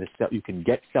addressed. You can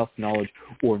get self-knowledge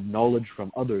or knowledge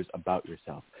from others about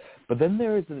yourself. But then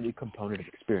there is a component of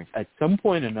experience. At some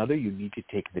point or another, you need to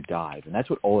take the dive, and that's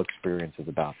what all experience is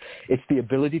about. It's the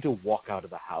ability to walk out of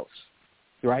the house,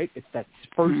 right? It's that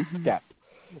first step.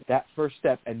 That first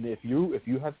step, and if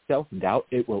you have self-doubt,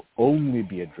 it will only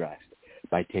be addressed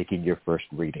by taking your first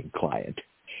reading client.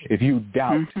 If you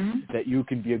doubt that you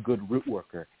can be a good root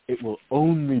worker, it will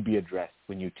only be addressed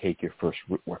when you take your first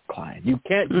root work client. You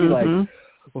can't be like,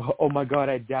 oh my God,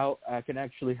 I doubt I can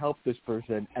actually help this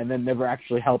person, and then never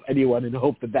actually help anyone and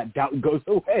hope that doubt goes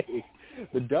away.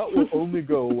 The doubt will only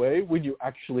go away when you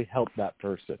actually help that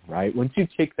person, right? Once you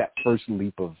take that first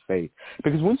leap of faith.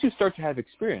 Because once you start to have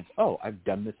experience, I've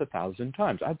done this 1,000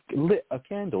 times. I've lit a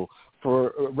candle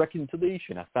for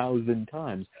reconciliation 1,000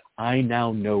 times. I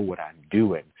now know what I'm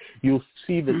doing. You'll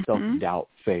see the self-doubt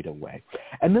fade away.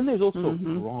 And then there's also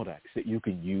products that you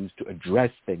can use to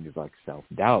address things like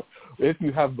self-doubt. If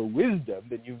you have the wisdom,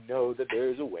 then you know that there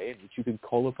is a way in which you can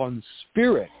call upon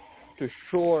spirit to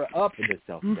shore up the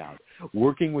self-doubt.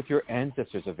 Working with your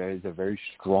ancestors is a very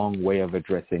strong way of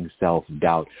addressing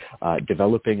self-doubt.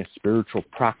 Developing a spiritual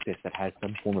practice that has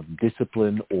some form of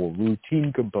discipline or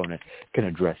routine component can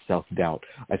address self-doubt.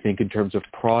 I think in terms of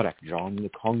product, John the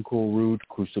Conqueror root,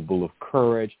 Crucible of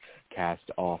Courage, Cast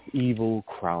Off Evil,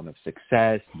 Crown of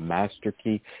Success, Master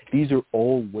Key. These are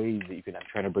all ways that you can, I'm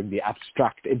trying to bring the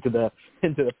abstract into the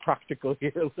practical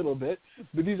here a little bit,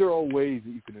 but these are all ways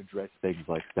that you can address things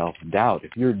like self-doubt.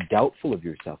 If you're doubtful of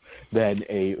yourself, then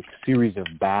a series of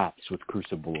baths with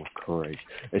Crucible of Courage,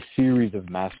 a series of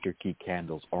Master Key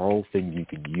candles are all things you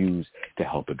can use to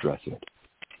help address it.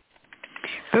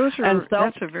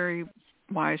 That's a very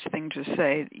wise thing to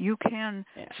say. You can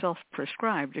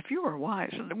self-prescribe if you are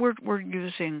wise. We're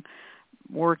using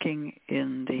working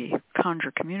in the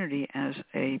conjure community as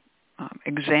a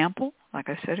example. Like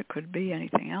I said, it could be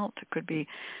anything else. It could be,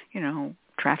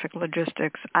 traffic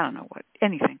logistics. I don't know what,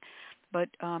 anything. But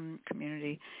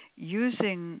community,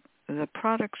 using the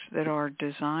products that are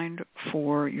designed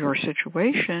for your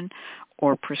situation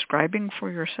or prescribing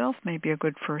for yourself may be a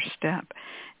good first step.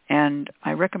 And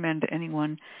I recommend to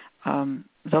anyone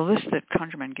the list that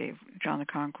ConjureMan gave, John the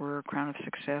Conqueror, Crown of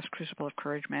Success, Crucible of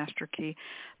Courage, Master Key.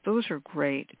 Those are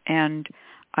great. And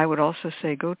I would also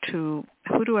say go to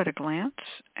Hoodoo at a Glance.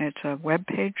 It's a web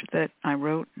page that I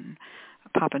wrote, and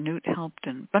Papa Newt helped,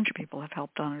 and a bunch of people have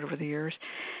helped on it over the years.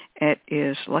 It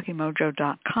is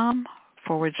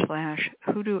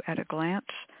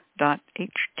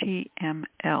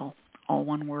luckymojo.com/hoodooataglance.html. All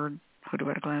one word, Hoodoo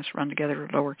at a Glance, run together,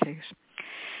 lowercase.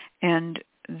 And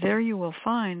there you will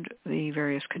find the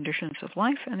various conditions of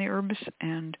life and the herbs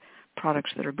and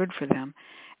products that are good for them.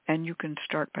 And you can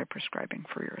start by prescribing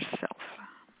for yourself.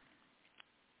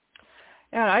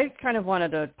 And I kind of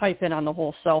wanted to pipe in on the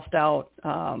whole self-doubt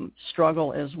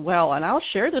struggle as well. And I'll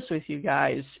share this with you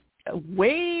guys.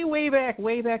 Way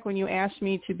back when you asked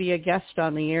me to be a guest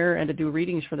on the air and to do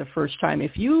readings for the first time,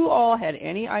 if you all had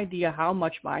any idea how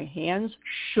much my hands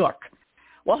shook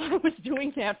while I was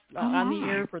doing that on the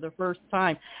air for the first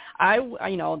time,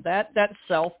 that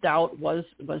self-doubt was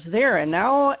there. And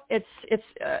now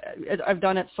I've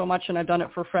done it so much, and I've done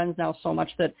it for friends now so much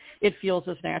that it feels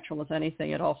as natural as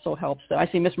anything. It also helps. I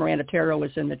see Miss Miranda Taro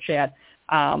is in the chat.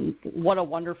 What a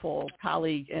wonderful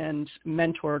colleague and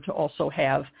mentor to also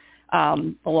have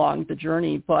along the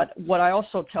journey. But what I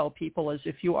also tell people is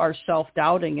if you are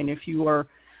self-doubting and if you are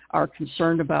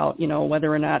concerned about,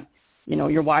 whether or not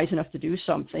you're wise enough to do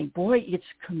something, boy, it's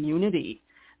community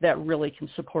that really can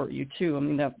support you too. I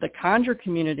mean, the conjure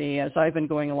community, as I've been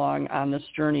going along on this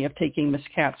journey of taking Miss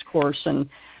Kat's course and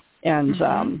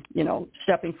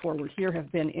stepping forward here,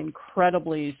 have been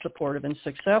incredibly supportive and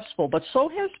successful. But so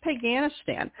has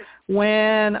Paganistan.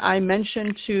 When I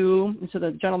mentioned to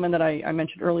the gentleman that I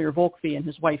mentioned earlier, Volkvi, and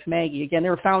his wife Maggie, again,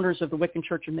 they're founders of the Wiccan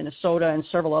Church of Minnesota and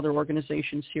several other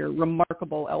organizations here,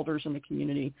 remarkable elders in the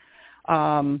community,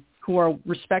 who are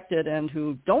respected and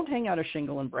who don't hang out a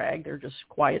shingle and brag. They're just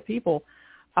quiet people.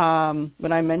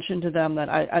 When I mentioned to them that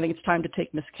I think it's time to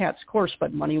take Miss Kat's course,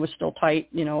 but money was still tight,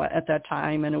 at that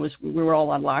time, and we were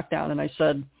all on lockdown. And I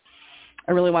said,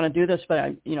 I really want to do this,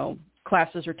 but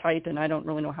classes are tight and I don't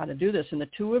really know how to do this. And the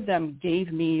two of them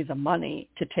gave me the money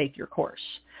to take your course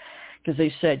because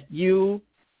they said, you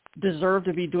deserve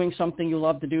to be doing something you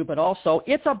love to do, but also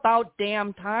it's about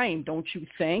damn time, don't you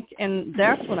think? And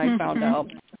that's when I found out,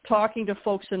 talking to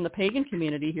folks in the pagan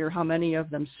community here, how many of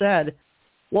them said,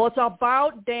 well, it's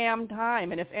about damn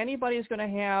time. And if anybody's going to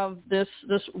have this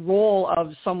role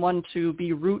of someone to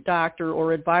be root doctor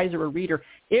or advisor or reader,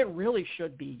 it really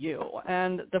should be you.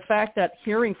 And the fact that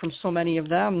hearing from so many of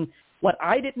them what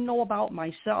I didn't know about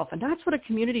myself, and that's what a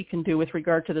community can do with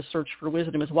regard to the search for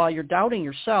wisdom, is while you're doubting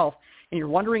yourself and you're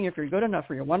wondering if you're good enough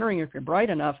or you're wondering if you're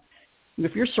bright enough,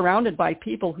 if you're surrounded by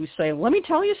people who say, let me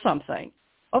tell you something,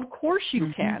 of course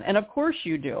you can, and of course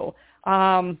you do.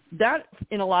 That,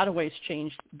 in a lot of ways,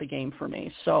 changed the game for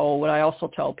me. So what I also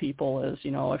tell people is,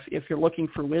 if you're looking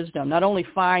for wisdom, not only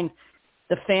find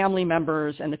the family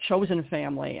members and the chosen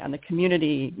family and the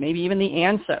community, maybe even the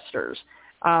ancestors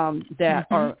that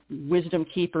are wisdom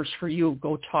keepers for you,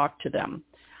 go talk to them.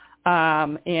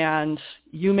 And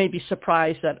you may be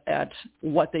surprised at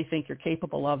what they think you're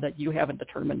capable of that you haven't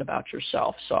determined about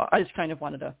yourself. So I just kind of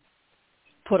wanted to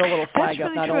put a little flag That's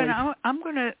up. Really true. And I'm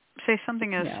going to say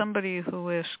something as somebody who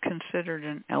is considered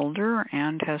an elder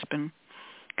and has been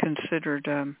considered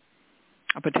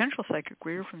a potential psychic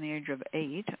reader from the age of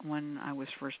 8 when I was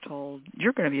first told,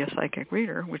 you're going to be a psychic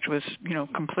reader, which was,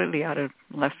 completely out of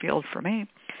left field for me.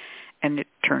 And it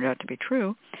turned out to be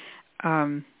true.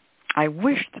 I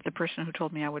wish that the person who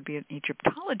told me I would be an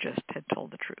Egyptologist had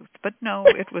told the truth. But no,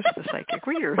 it was the psychic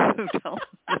reader who told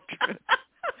the truth.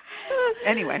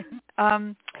 Anyway,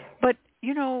 but,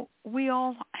 we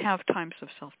all have times of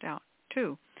self-doubt,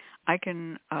 too. I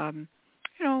can,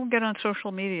 get on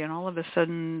social media and all of a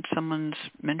sudden someone's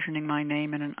mentioning my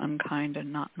name in an unkind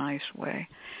and not nice way.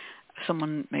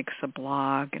 someone makes a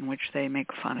blog in which they make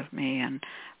fun of me and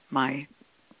my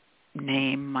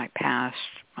name, my past,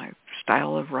 my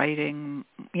style of writing,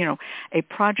 a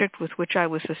project with which I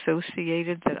was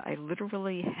associated that I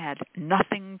literally had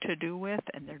nothing to do with,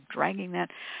 and they're dragging that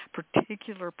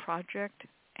particular project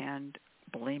and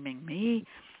blaming me.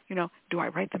 Do I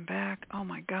write them back? Oh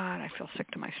my God, I feel sick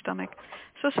to my stomach.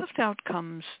 So self-doubt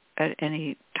comes at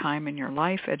any time in your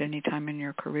life, at any time in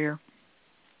your career.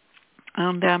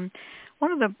 And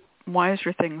one of the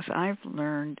wiser things I've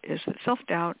learned is that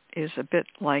self-doubt is a bit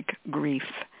like grief.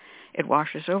 It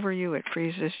washes over you, it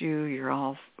freezes you, you're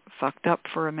all fucked up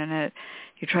for a minute,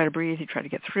 you try to breathe, you try to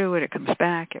get through it, it comes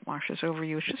back, it washes over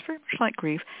you. It's just very much like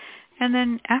grief. And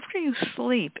then after you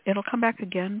sleep, it'll come back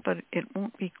again, but it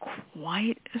won't be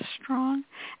quite as strong,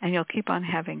 and you'll keep on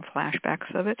having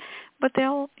flashbacks of it. But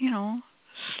they'll,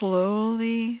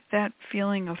 slowly, that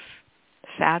feeling of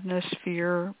sadness,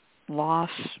 fear,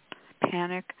 loss,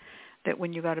 panic, that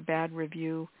when you got a bad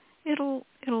review, it'll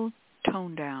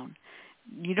tone down.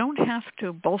 You don't have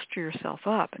to bolster yourself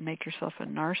up and make yourself a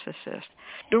narcissist.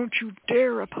 Don't you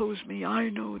dare oppose me. I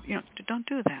know. Don't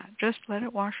do that. Just let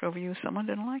it wash over you. Someone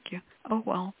didn't like you. Oh,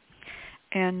 well.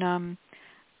 And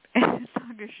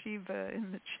Sagashiva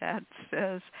in the chat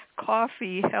says,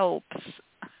 coffee helps.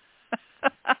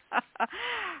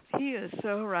 He is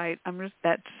so right.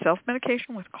 That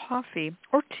self-medication with coffee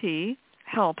or tea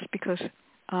helps because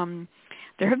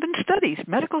there have been studies,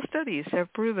 medical studies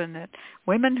have proven that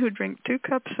women who drink 2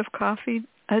 cups of coffee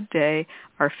a day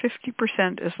are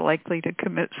 50% as likely to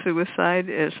commit suicide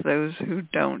as those who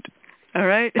don't. All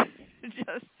right?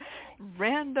 Just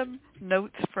random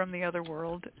notes from the other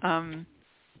world.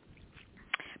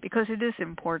 Because it is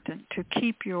important to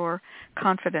keep your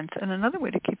confidence. And another way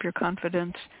to keep your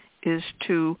confidence is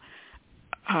to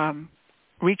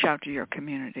reach out to your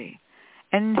community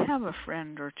and have a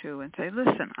friend or two and say,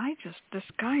 listen, this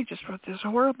guy just wrote this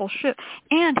horrible shit,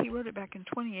 and he wrote it back in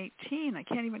 2018. I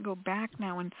can't even go back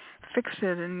now and fix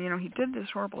it, and, he did this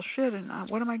horrible shit, and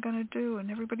what am I going to do?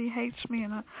 And everybody hates me,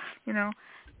 and, I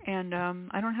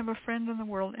don't have a friend in the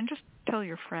world. And just tell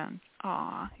your friend,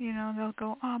 they'll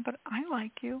go, but I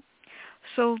like you.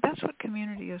 So that's what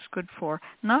community is good for,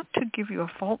 not to give you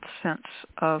a false sense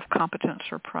of competence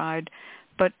or pride,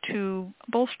 but to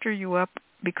bolster you up,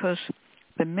 because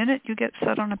the minute you get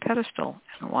set on a pedestal,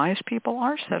 and wise people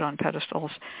are set on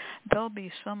pedestals, there'll be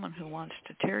someone who wants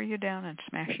to tear you down and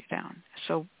smash you down.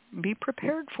 So be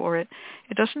prepared for it.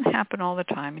 It doesn't happen all the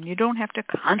time, and you don't have to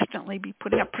constantly be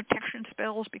putting up protection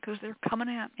spells because they're coming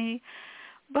at me.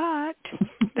 But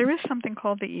there is something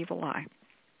called the evil eye.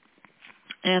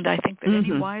 And I think that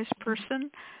any wise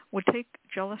person would take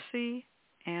jealousy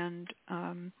and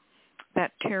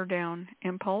that tear-down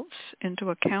impulse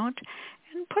into account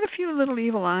and put a few little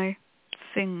evil eye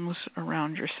things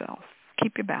around yourself.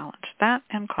 Keep you balanced. That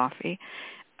and coffee.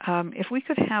 If we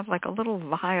could have like a little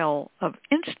vial of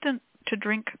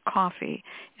instant-to-drink coffee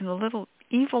in a little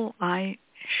evil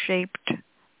eye-shaped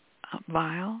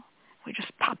vial, we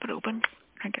just pop it open,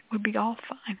 drink it, we'd be all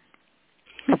fine.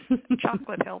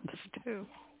 Chocolate helps too.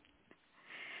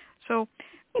 So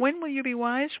when will you be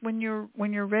wise? When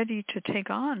you're ready to take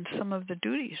on some of the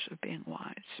duties of being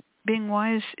wise. Being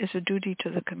wise is a duty to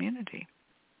the community.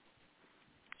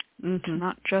 It's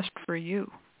not just for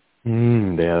you.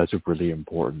 Yeah, that's a really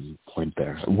important point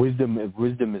there. Wisdom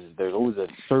is, there's always a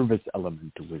service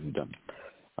element to wisdom.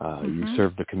 You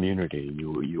serve the community.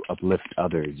 You uplift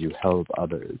others. You help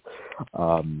others.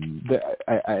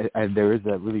 There is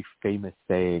a really famous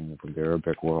saying from the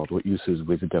Arabic world: "What use is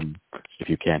wisdom if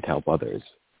you can't help others?"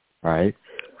 Right?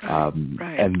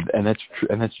 Right. And that's true.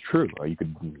 And that's true. Or you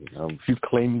could, if you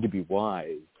claim to be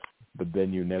wise, but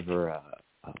then you never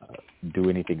do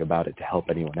anything about it to help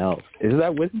anyone else, is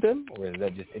that wisdom, or is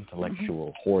that just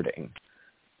intellectual hoarding?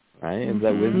 Right? Is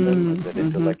that wisdom? Is that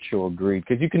intellectual greed?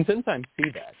 Because you can sometimes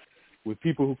see that with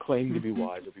people who claim to be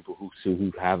wise, or people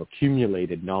who have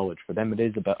accumulated knowledge. For them, it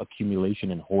is about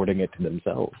accumulation and hoarding it to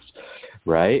themselves,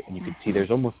 right? And you can see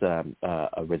there's almost a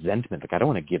resentment. Like, I don't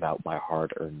want to give out my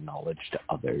hard-earned knowledge to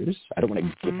others. I don't want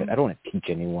to give it. I don't want to teach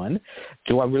anyone.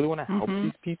 Do I really want to help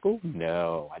these people?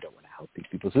 No, I don't want to help these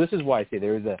people. So this is why I say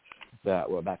there is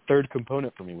that third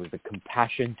component for me was the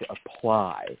compassion to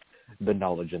apply the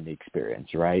knowledge and the experience,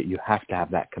 right? You have to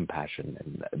have that compassion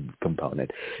and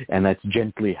component, and that's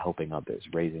gently helping others,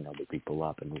 raising other people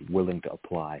up, and willing to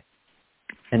apply.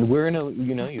 And we're in a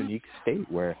unique state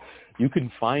where you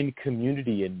can find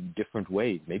community in different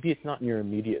ways. Maybe it's not in your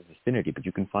immediate vicinity, but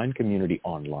you can find community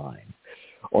online,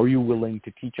 Are you willing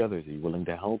to teach others? Are you willing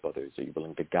to help others? Are you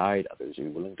willing to guide others? Are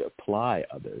you willing to apply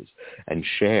others and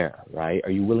share, right?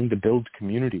 Are you willing to build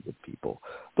community with people?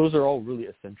 Those are all really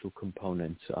essential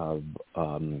components of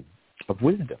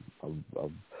wisdom,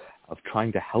 of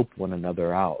trying to help one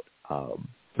another out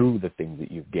through the things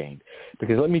that you've gained.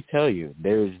 Because let me tell you,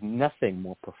 there is nothing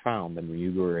more profound than when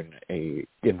you are in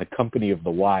the company of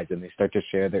the wise and they start to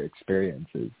share their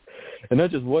experiences. And not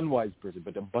just one wise person,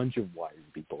 but a bunch of wise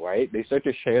people, right? They start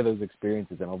to share those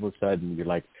experiences, and all of a sudden you're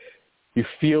like, you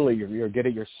feel it, you're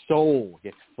getting, your soul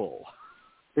gets full.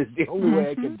 It's the only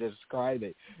way I can describe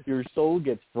it. Your soul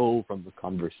gets full from the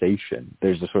conversation.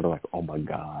 There's a sort of like, oh my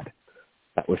God,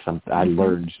 that was something I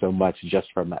learned so much just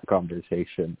from that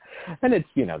conversation. And it's,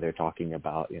 they're talking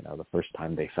about, the first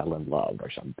time they fell in love or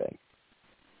something,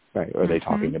 right? Or they're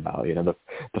talking about,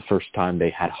 the first time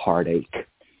they had heartache.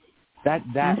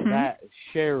 That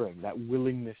sharing, that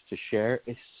willingness to share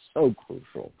is so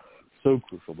crucial. So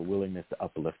crucial, the willingness to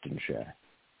uplift and share.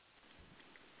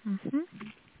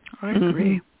 I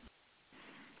agree.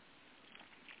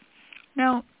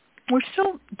 Now, we're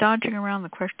still dodging around the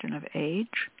question of age,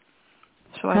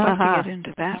 so I'd like to get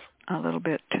into that a little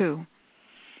bit too.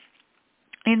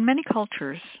 In many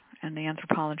cultures, and the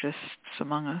anthropologists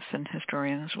among us and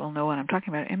historians will know what I'm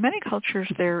talking about, in many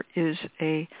cultures there is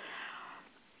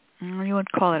you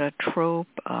would call it a trope,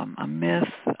 a myth,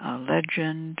 a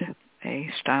legend, a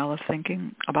style of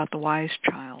thinking about the wise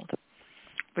child,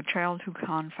 the child who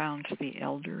confounds the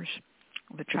elders,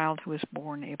 the child who is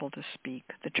born able to speak,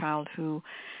 the child who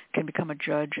can become a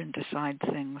judge and decide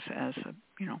things as,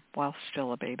 while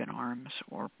still a babe in arms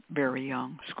or very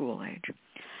young, school age.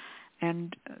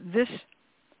 And this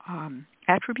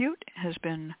attribute has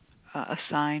been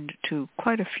assigned to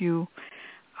quite a few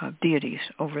deities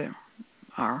over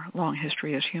our long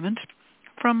history as humans,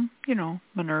 from,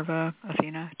 Minerva,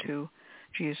 Athena, to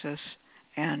Jesus,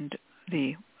 and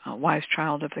the wise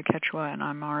child of the Quechua and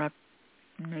Aymara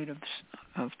natives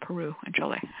of Peru and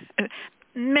Chile.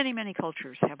 Many, many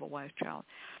cultures have a wise child.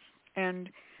 And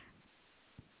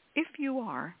if you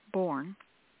are born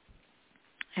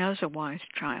as a wise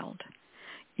child,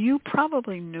 you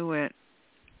probably knew it,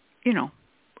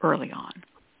 early on.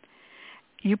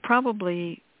 You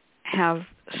probably have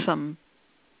some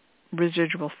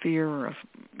residual fear of,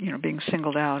 being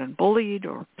singled out and bullied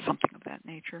or something of that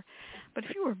nature. But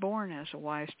if you were born as a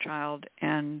wise child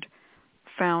and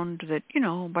found that,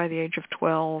 by the age of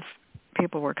 12,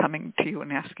 people were coming to you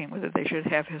and asking whether they should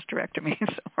have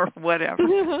hysterectomies or whatever,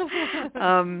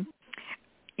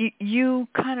 you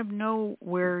kind of know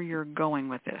where you're going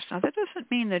with this. Now, that doesn't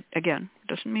mean that, again,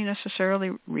 doesn't mean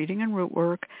necessarily reading and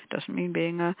Rootwork, doesn't mean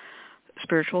being a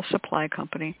spiritual supply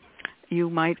company. You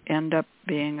might end up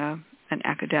being an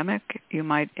academic. You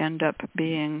might end up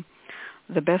being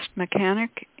the best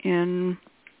mechanic in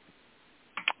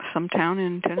some town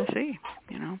in Tennessee,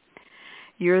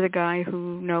 You're the guy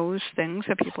who knows things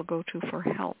that people go to for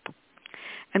help.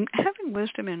 And having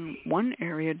wisdom in one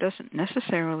area doesn't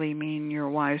necessarily mean you're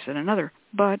wise in another.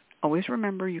 But always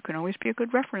remember, you can always be a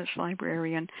good reference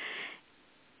librarian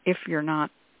if you're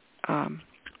not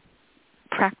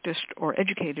practiced or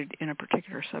educated in a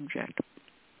particular subject.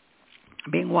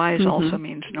 Being wise also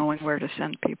means knowing where to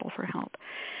send people for help.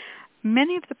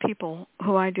 Many of the people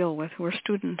who I deal with, who are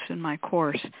students in my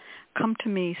course, come to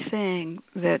me saying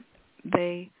that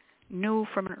they knew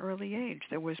from an early age.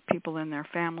 There was people in their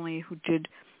family who did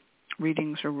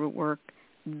readings or root work.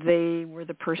 They were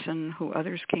the person who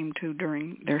others came to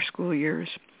during their school years.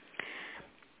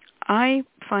 I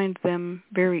find them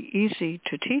very easy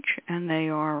to teach, and they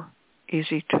are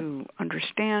easy to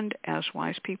understand as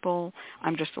wise people.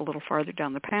 I'm just a little farther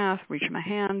down the path, reach my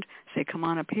hand, say, come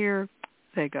on up here.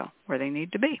 They go where they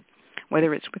need to be,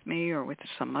 whether it's with me or with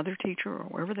some other teacher or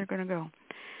wherever they're going to go.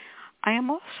 I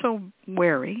am also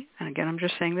wary, and again, I'm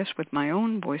just saying this with my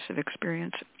own voice of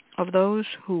experience, of those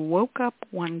who woke up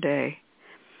one day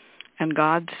and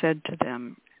God said to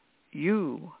them,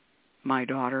 you, my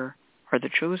daughter, are the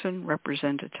chosen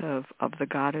representative of the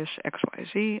goddess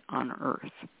XYZ on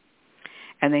earth.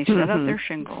 And they set up their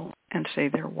shingle and say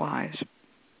they're wise.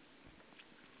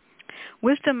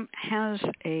 Wisdom has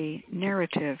a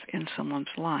narrative in someone's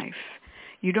life.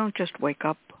 You don't just wake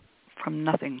up from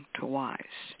nothing to wise.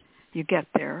 You get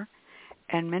there,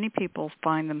 and many people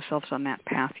find themselves on that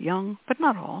path young, but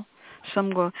not all.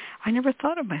 Some go, I never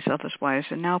thought of myself as wise,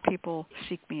 and now people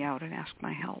seek me out and ask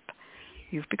my help.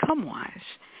 You've become wise.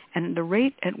 And the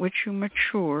rate at which you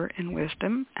mature in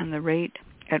wisdom and the rate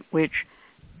at which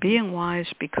being wise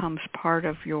becomes part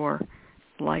of your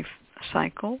life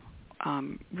cycle,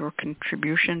 your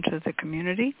contribution to the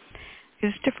community,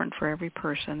 is different for every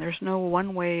person. There's no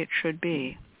one way it should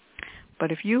be.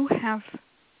 But if you have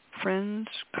friends,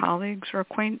 colleagues, or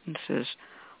acquaintances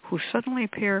who suddenly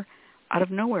appear out of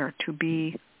nowhere to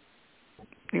be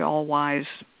the all-wise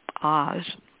Oz,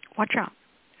 watch out.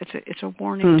 It's a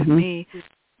warning to me.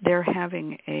 They're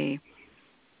having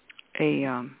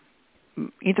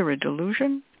either a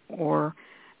delusion or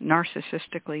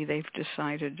narcissistically they've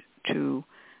decided to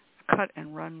cut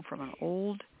and run from an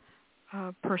old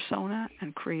persona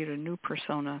and create a new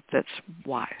persona that's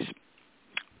wise.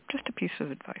 Just a piece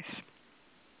of advice.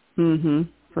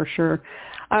 For sure.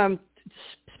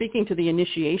 Speaking to the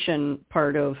initiation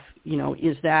part of,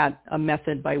 is that a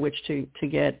method by which to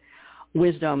get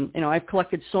wisdom? I've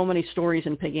collected so many stories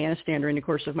in Paganistan during the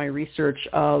course of my research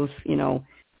of,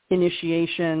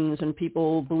 initiations and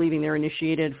people believing they're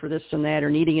initiated for this and that or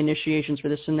needing initiations for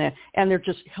this and that. And they're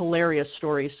just hilarious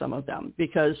stories, some of them,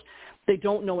 because they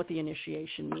don't know what the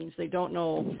initiation means. They don't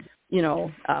know,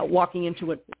 walking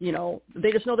into it,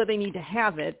 they just know that they need to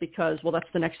have it because, well, that's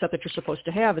the next step that you're supposed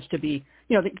to have is to be,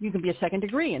 you can be a second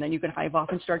degree and then you can hive off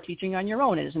and start teaching on your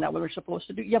own. And isn't that what we're supposed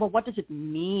to do? Yeah, but what does it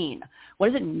mean?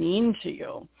 What does it mean to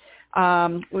you?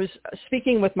 Was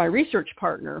speaking with my research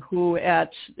partner who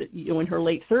in her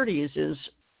late 30s is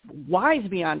wise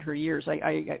beyond her years.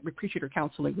 I appreciate her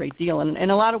counsel a great deal. And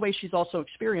in a lot of ways, she's also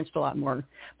experienced a lot more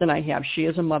than I have. She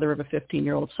is a mother of a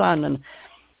 15-year-old son.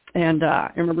 And I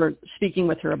remember speaking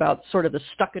with her about sort of the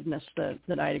stuckedness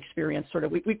that I had experienced. Sort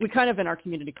of, we kind of in our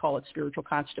community call it spiritual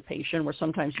constipation, where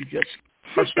sometimes you just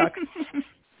are stuck.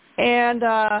 And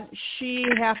she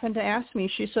happened to ask me,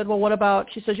 she said, well, what about,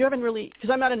 she says, you haven't really, because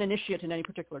I'm not an initiate in any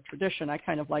particular tradition. I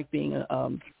kind of like being a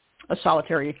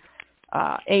solitary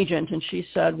agent. And she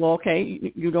said, well,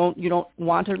 okay, you don't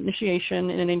want an initiation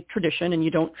in any tradition and you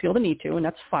don't feel the need to, and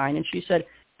that's fine. And she said,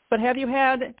 but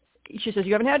she says,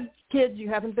 you haven't had kids, you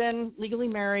haven't been legally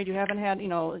married, you haven't had,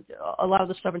 a lot of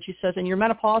the stuff. And she says, and you're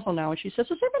menopausal now. And she says,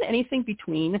 has there been anything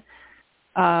between,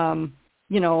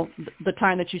 the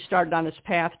time that you started on this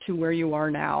path to where you are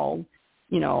now?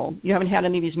 You haven't had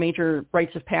any of these major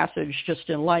rites of passage just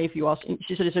in life.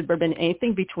 She said, has there been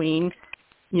anything between,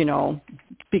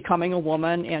 becoming a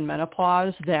woman and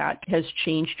menopause that has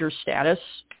changed your status?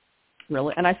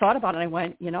 Really? And I thought about it and I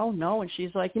went, no. And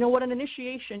she's like, what an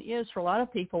initiation is for a lot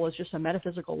of people is just a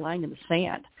metaphysical line in the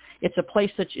sand. It's a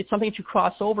place it's something that you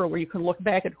cross over where you can look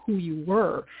back at who you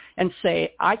were and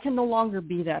say, I can no longer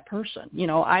be that person.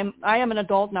 I am an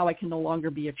adult now. I can no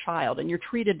longer be a child, and you're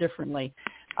treated differently.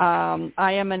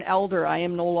 I am an elder. I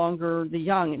am no longer the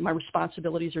young. My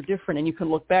responsibilities are different, and you can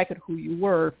look back at who you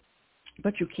were,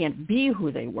 but you can't be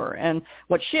who they were. And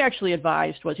what she actually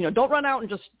advised was, don't run out and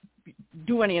just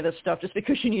do any of this stuff just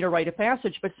because you need a rite of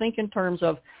passage, but think in terms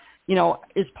of,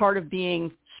 is part of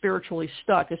being spiritually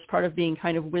stuck, is part of being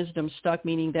kind of wisdom stuck,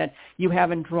 meaning that you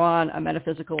haven't drawn a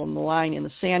metaphysical line in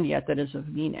the sand yet that is of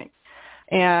meaning.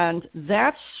 And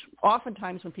that's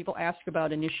oftentimes when people ask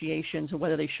about initiations and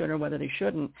whether they should or whether they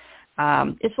shouldn't,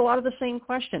 it's a lot of the same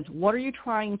questions. What are you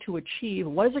trying to achieve?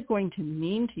 What is it going to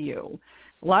mean to you?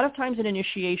 A lot of times an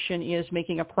initiation is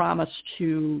making a promise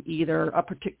to either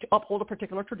uphold a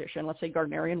particular tradition, let's say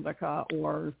Gardnerian Wicca,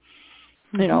 or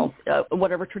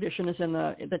whatever tradition is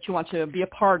that you want to be a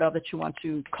part of, that you want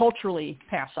to culturally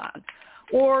pass on.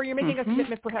 Or you're making a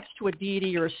commitment perhaps to a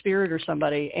deity or a spirit or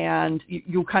somebody, and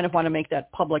you kind of want to make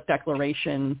that public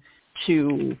declaration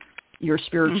to your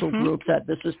spiritual group that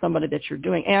this is somebody that you're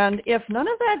doing. And if none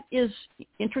of that is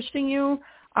interesting you,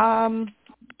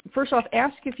 first off,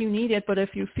 ask if you need it, but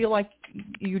if you feel like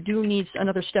you do need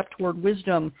another step toward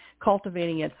wisdom,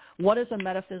 cultivating it, what does a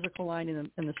metaphysical line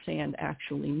in the sand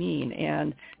actually mean?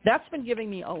 And that's been giving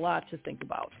me a lot to think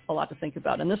about.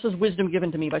 And this is wisdom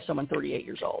given to me by someone 38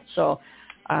 years old. So,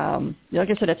 like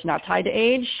I said, it's not tied to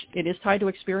age. It is tied to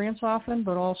experience often,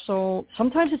 but also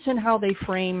sometimes it's in how they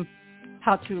frame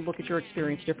how to look at your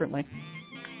experience differently.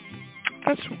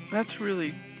 That's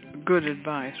really good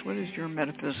advice. What is your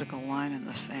metaphysical line in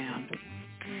the sand?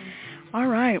 All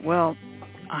right. Well,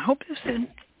 I hope this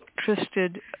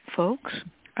interested folks.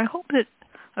 I hope that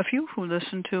a few who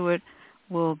listen to it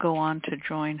will go on to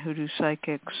join Hoodoo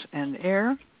Psychics and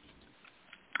Air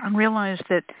and realize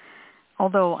that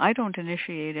although I don't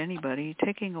initiate anybody,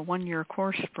 taking a 1-year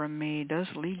course from me does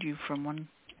lead you from one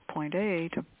point A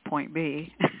to point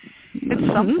B.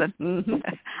 It's something.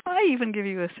 I even give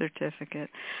you a certificate.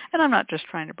 And I'm not just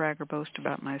trying to brag or boast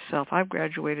about myself. I've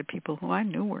graduated people who I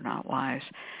knew were not wise.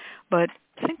 But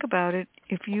think about it.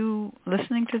 If you,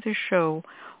 listening to this show,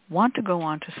 want to go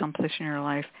on to someplace in your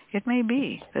life, it may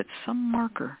be that some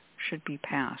marker should be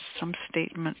passed, some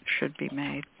statement should be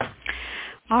made.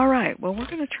 All right. Well, we're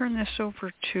going to turn this over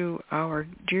to our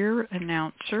dear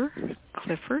announcer,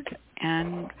 Clifford,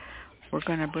 and we're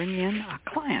going to bring in a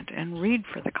client and read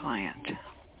for the client.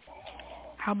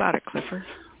 How about it, Clifford?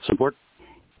 Support?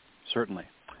 Certainly.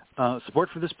 Support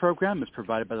for this program is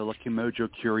provided by the Lucky Mojo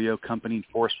Curio Company in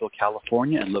Forestville,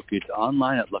 California, and located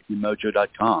online at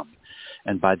luckymojo.com,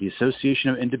 and by the Association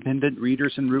of Independent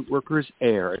Readers and Rootworkers,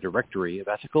 AIR, a directory of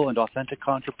ethical and authentic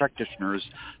contra practitioners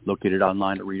located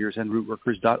online at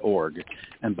readersandrootworkers.org,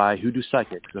 and by Hoodoo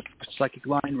Psychics, a psychic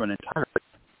line run entirely.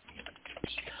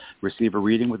 Receive a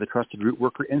reading with a trusted root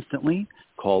worker instantly.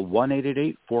 Call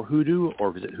 1-888-4-HOODOO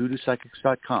or visit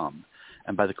hoodoopsychics.com.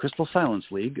 And by the Crystal Silence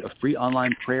League, a free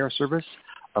online prayer service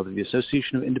of the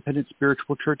Association of Independent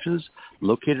Spiritual Churches,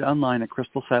 located online at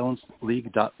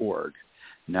crystalsilenceleague.org.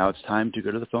 Now it's time to go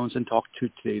to the phones and talk to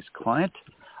today's client.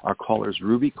 Our caller is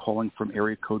Ruby, calling from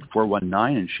area code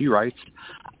 419, and she writes,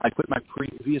 I quit my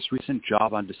previous recent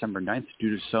job on December 9th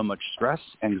due to so much stress,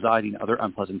 anxiety, and other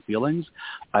unpleasant feelings.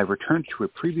 I returned to a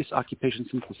previous occupation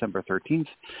since December 13th,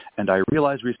 and I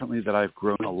realized recently that I've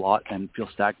grown a lot and feel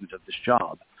stagnant at this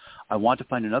job. I want to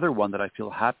find another one that I feel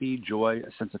happy, joy,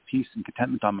 a sense of peace and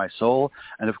contentment on my soul,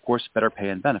 and of course, better pay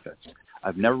and benefits.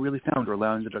 I've never really found or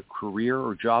landed a career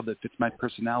or job that fits my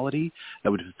personality,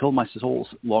 that would fulfill my soul's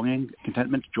longing,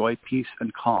 contentment, joy, peace,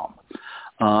 and calm,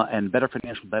 and better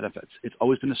financial benefits. It's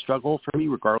always been a struggle for me,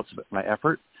 regardless of my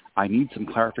effort. I need some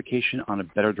clarification on a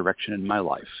better direction in my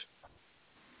life.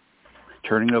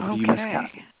 Turning it over to you, Ms.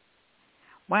 Kathy.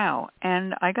 Wow.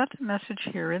 And I got the message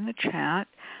here in the chat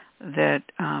that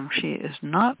she is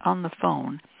not on the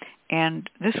phone, and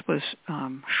this was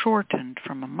shortened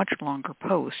from a much longer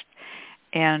post.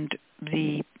 And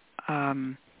the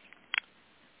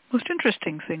most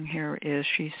interesting thing here is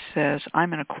she says,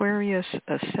 I'm an Aquarius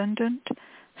ascendant,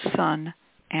 Sun,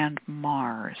 and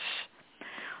Mars.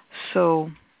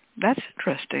 So that's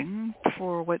interesting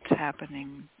for what's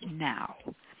happening now.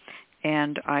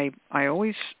 And I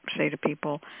always say to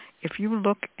people, if you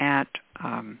look at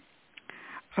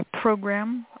a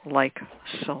program like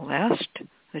Celeste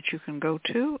that you can go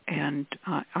to, and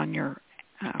on your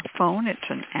phone, it's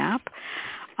an app,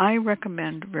 I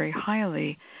recommend very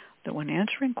highly that when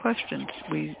answering questions,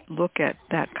 we look at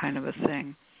that kind of a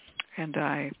thing. And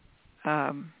I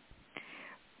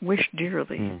wish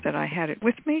dearly that I had it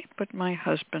with me, but my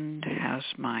husband has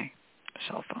my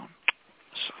cell phone.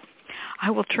 So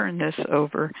I will turn this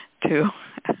over to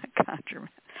ConjureMan.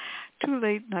 Too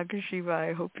late, Nagashiva.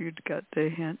 I hope you'd got the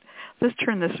hint. Let's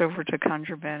turn this over to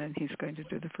ConjureMan, and he's going to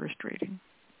do the first reading.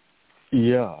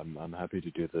 Yeah, I'm happy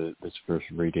to do this first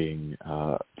reading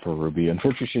for Ruby.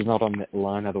 Unfortunately, she's not on the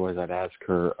line. Otherwise, I'd ask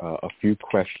her a few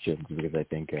questions because I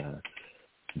think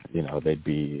they'd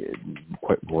be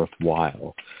quite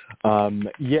worthwhile. So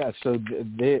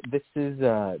this is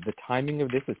the timing of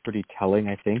this is pretty telling,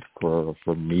 I think, for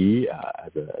me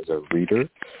as a reader.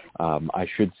 I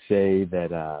should say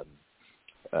that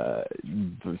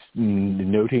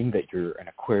noting that you're an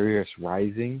Aquarius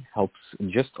rising helps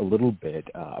just a little bit.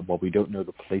 While we don't know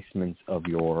the placements of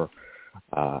your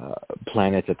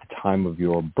planets at the time of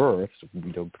your birth, so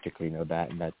we don't particularly know that,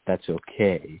 and that's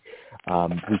okay.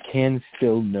 We can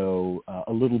still know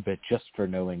a little bit just for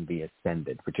knowing the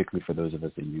ascendant, particularly for those of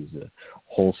us that use the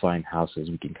whole sign houses.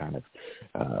 We can kind of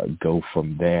go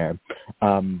from there.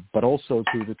 But also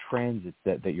through the transits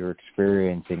that you're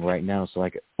experiencing right now, so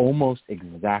like almost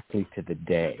exactly to the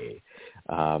day,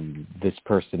 this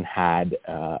person had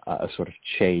a sort of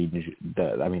change.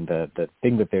 The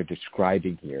thing that they're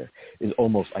describing here is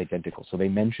almost identical. So they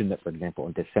mentioned that, for example,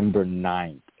 on December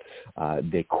 9th,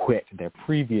 they quit their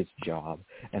previous job,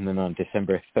 and then on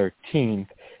December 13th,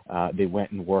 they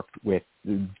went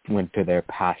to their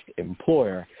past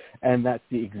employer, and that's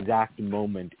the exact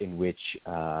moment in which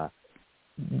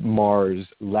Mars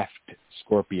left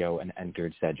Scorpio and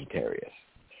entered Sagittarius.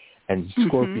 And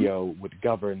Scorpio would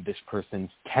govern this person's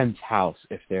 10th house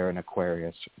if they're an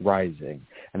Aquarius rising,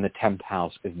 and the 10th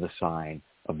house is the sign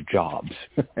of jobs.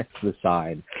 It's the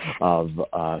sign of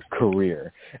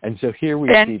career. And so here we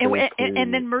see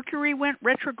and then Mercury went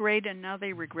retrograde, and now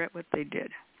they regret what they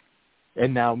did.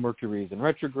 And now Mercury is in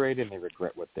retrograde, and they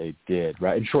regret what they did,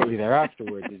 right? And shortly thereafter,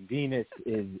 Venus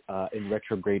is in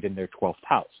retrograde in their 12th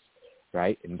house,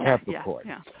 right, in Capricorn.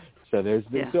 Yeah. So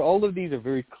so all of these are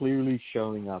very clearly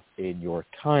showing up in your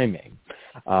timing.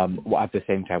 At the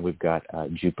same time, we've got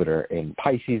Jupiter in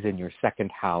Pisces in your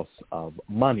second house of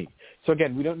money. So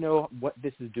again, we don't know what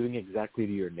this is doing exactly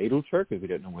to your natal chart because we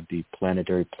don't know what the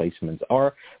planetary placements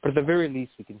are. But at the very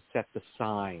least, we can set the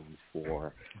signs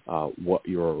for what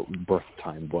your birth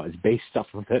time was based off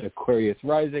of that Aquarius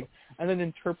rising, and then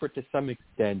interpret to some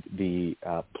extent the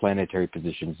planetary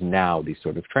positions now, these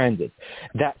sort of transits.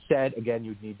 That said, again,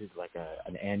 you'd need like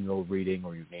an annual reading,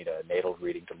 or you'd need a natal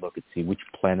reading to look and see which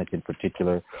planets in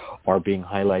particular are being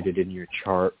highlighted in your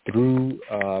chart through,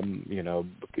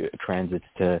 transits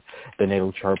to the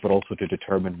natal chart, but also to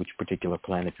determine which particular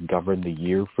planets govern the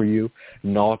year for you.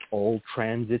 Not all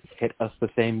transits hit us the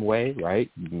same way, right?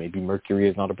 Maybe Mercury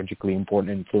is not a particularly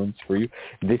important influence for you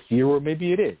this year, or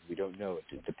maybe it is. We don't know.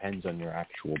 It depends on your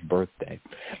actual birthday.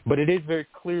 But it is very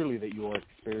clearly that you are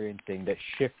experiencing that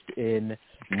shift in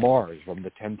Mars from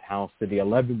the 10th house to the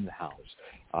 11th house,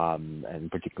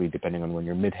 and particularly depending on when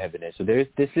your midheaven is. So this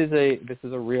is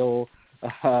a real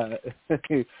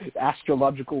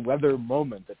astrological weather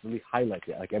moment that really highlights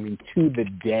it. To the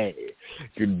day,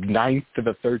 your 9th to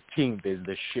the 13th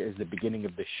is the beginning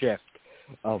of the shift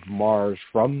of Mars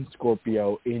from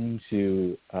Scorpio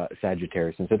into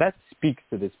Sagittarius. And so that speaks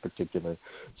to this particular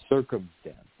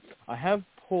circumstance. I have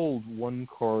pulled one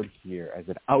card here as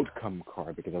an outcome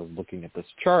card because I was looking at this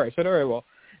chart. I said, all right, well,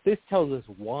 this tells us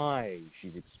why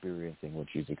she's experiencing what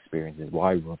she's experiencing,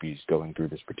 why Ruby's going through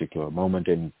this particular moment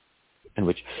in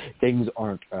which things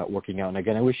aren't working out. And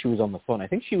again, I wish she was on the phone. I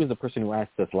think she was the person who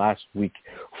asked us last week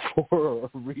for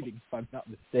a reading, if I'm not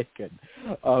mistaken.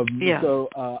 So,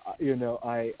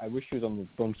 I wish she was on the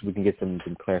phone so we can get some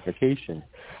clarification.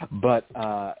 But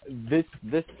this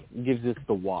gives us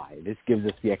the why. This gives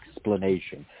us the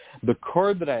explanation. The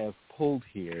card that I have pulled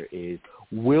here is,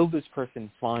 will this person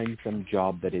find some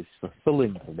job that is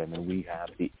fulfilling for them? And we have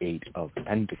the 8 of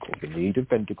Pentacles. And the 8 of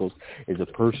Pentacles is a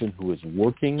person who is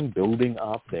working, building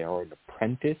up. They are an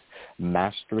apprentice,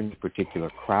 mastering a particular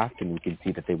craft, and we can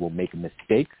see that they will make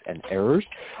mistakes and errors.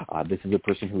 This is a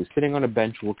person who is sitting on a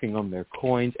bench working on their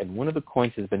coins, and one of the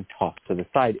coins has been tossed to the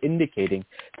side, indicating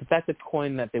that that's a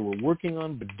coin that they were working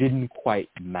on but didn't quite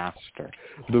master.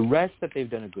 The rest that they've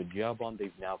done a good job on,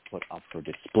 they've now put up for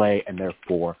display and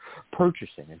therefore purchasing.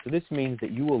 And so this means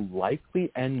that you will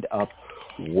likely end up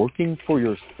working for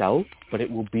yourself, but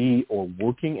it will be, or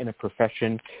working in a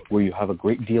profession where you have a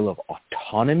great deal of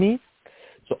autonomy.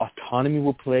 So autonomy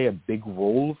will play a big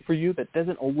role for you. That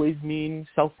doesn't always mean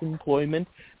self-employment,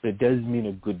 but it does mean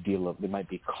a good deal of, it might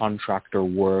be contractor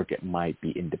work, it might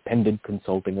be independent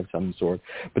consulting of some sort,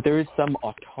 but there is some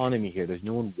autonomy here. There's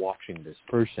no one watching this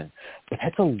person. But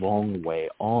that's a long way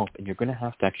off, and you're going to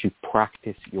have to actually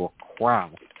practice your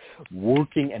craft,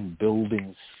 working and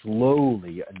building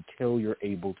slowly until you're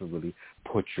able to really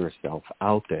put yourself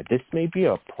out there. This may be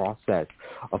a process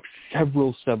of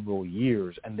several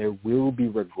years, and there will be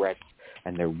regrets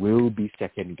and there will be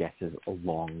second guesses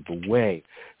along the way.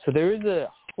 So there is a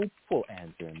hopeful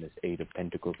answer in this 8 of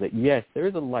Pentacles that, yes, there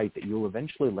is a light that you'll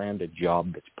eventually land a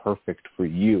job that's perfect for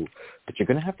you, but you're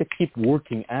going to have to keep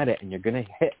working at it, and you're going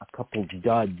to hit a couple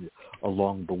duds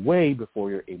along the way before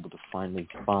you're able to finally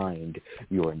find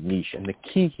your niche. And the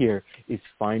key here is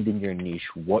finding your niche,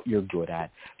 what you're good at,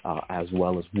 as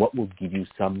well as what will give you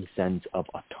some sense of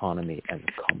autonomy and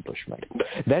accomplishment.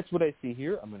 That's what I see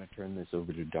here. I'm going to turn this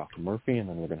over to Dr. Murphy, and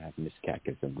then we're going to have Ms. Kat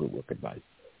give some Rootwork advice.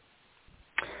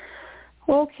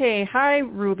 Okay. Hi,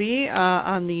 Ruby,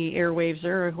 on the airwaves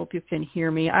there. I hope you can hear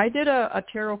me. I did a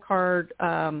tarot card,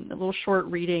 a little short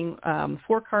reading,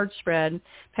 4-card spread,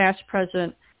 past,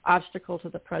 present, obstacle to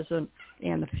the present,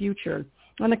 and the future.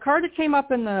 And the card that came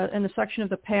up in the section of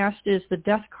the past is the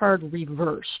Death card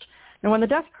reversed. Now, when the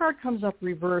Death card comes up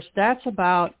reversed, that's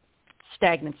about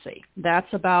stagnancy.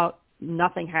 That's about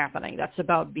nothing happening. That's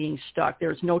about being stuck.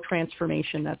 There's no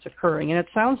transformation that's occurring. And it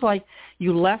sounds like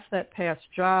you left that past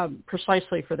job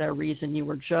precisely for that reason. You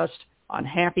were just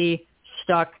unhappy,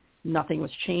 stuck, nothing was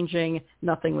changing,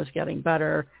 nothing was getting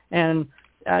better. And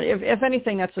if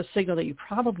anything, that's a signal that you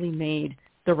probably made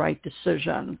the right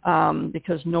decision,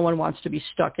 because no one wants to be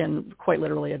stuck in quite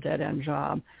literally a dead-end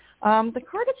job. The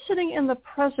card that's sitting in the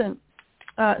present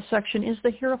section is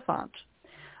the Hierophant.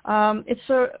 It's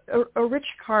a rich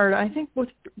card, I think,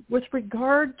 with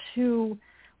regard to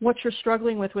what you're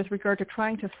struggling with regard to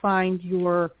trying to find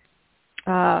your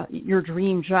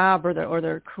dream job or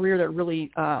the career that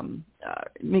really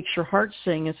makes your heart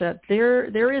sing. Is that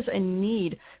there is a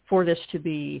need for this to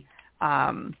be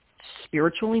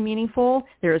spiritually meaningful.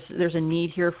 There's a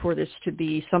need here for this to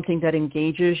be something that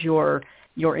engages your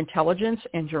intelligence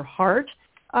and your heart.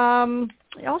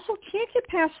 I also can't get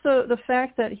past the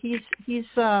fact that he's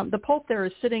the Pope there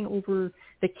is sitting over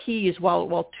the keys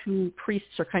while two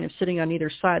priests are kind of sitting on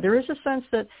either side. There is a sense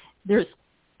that there's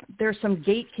some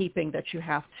gatekeeping that you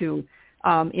have to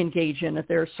engage in. That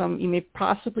there's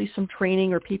possibly some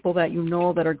training or people that you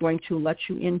know that are going to let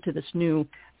you into this new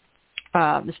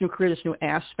career, this new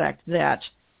aspect that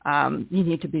you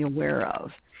need to be aware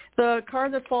of. The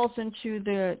card that falls into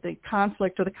the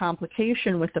conflict or the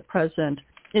complication with the present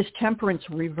is Temperance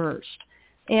reversed.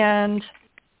 And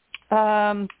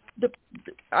what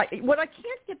I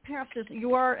can't get past is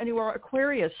you are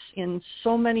Aquarius in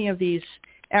so many of these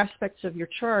aspects of your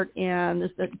chart, and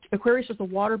Aquarius is the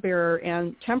water bearer,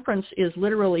 and Temperance is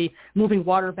literally moving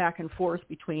water back and forth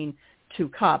between two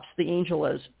cups. The angel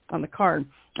is on the card,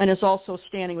 and is also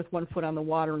standing with one foot on the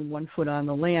water and one foot on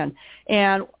the land.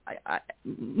 And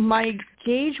my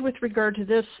gauge with regard to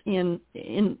this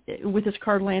with this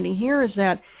card landing here is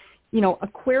that,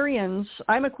 Aquarians,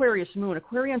 I'm Aquarius moon.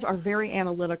 Aquarians are very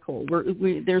analytical.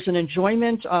 There's an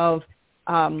enjoyment of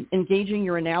engaging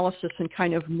your analysis and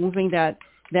kind of moving that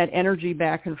energy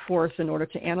back and forth in order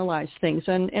to analyze things.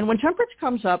 And when Temperance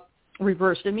comes up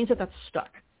reversed, it means that that's stuck.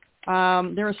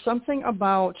 There is something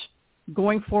about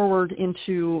going forward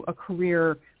into a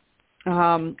career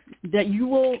that you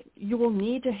will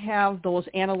need to have those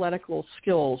analytical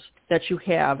skills that you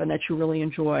have and that you really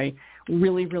enjoy,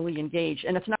 really, really engage.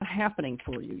 And it's not happening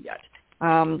for you yet.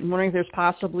 I'm wondering if there's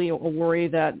possibly a worry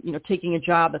that, taking a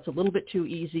job that's a little bit too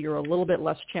easy or a little bit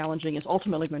less challenging is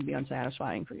ultimately going to be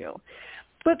unsatisfying for you.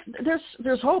 But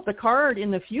there's hope. The card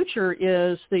in the future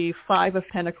is the Five of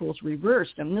Pentacles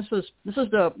reversed, and this is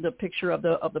the picture of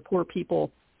the poor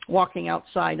people walking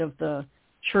outside of the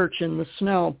church in the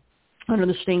snow under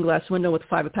the stained glass window with the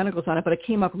Five of Pentacles on it. But it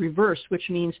came up reversed, which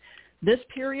means this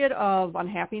period of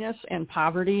unhappiness and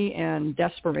poverty and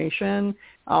desperation,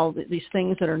 all these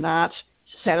things that are not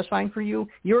satisfying for you,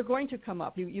 you're going to come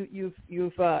up. You've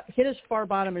hit as far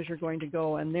bottom as you're going to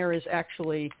go, and there is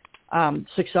actually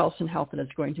success and health that is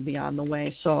going to be on the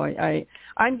way. So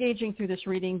I'm gauging through this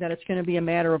reading that it's going to be a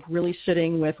matter of really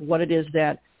sitting with what it is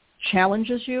that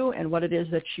challenges you and what it is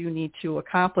that you need to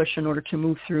accomplish in order to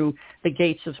move through the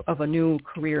gates of a new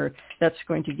career that's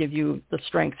going to give you the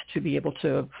strength to be able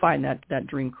to find that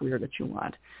dream career that you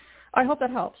want. I hope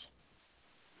that helps.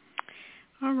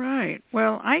 All right.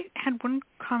 Well, I had one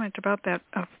comment about that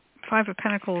Five of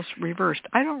Pentacles reversed.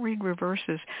 I don't read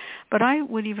reverses, but I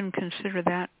would even consider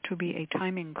that to be a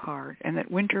timing card, and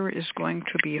that winter is going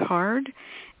to be hard,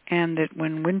 and that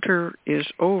when winter is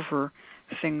over,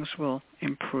 things will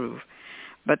improve.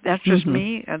 But that's just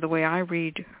me, the way I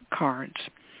read cards.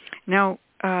 Now,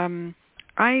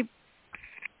 I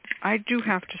do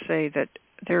have to say that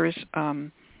there is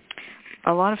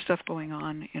a lot of stuff going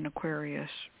on in Aquarius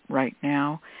right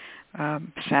now.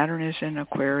 Saturn is in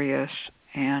Aquarius,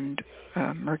 and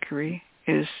Mercury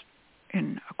is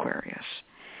in Aquarius.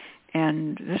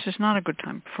 And this is not a good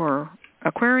time for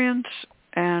Aquarians,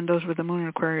 and those with the moon in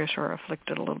Aquarius are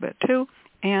afflicted a little bit too,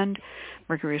 and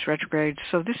Mercury is retrograde.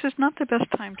 So this is not the best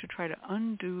time to try to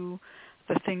undo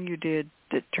the thing you did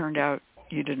that turned out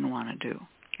you didn't want to do.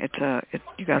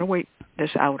 You got to wait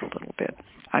this out a little bit.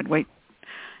 I'd wait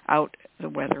out the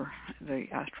weather, the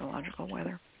astrological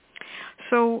weather.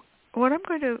 So what I'm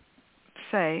going to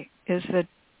say is that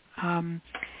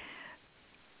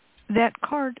that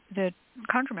card that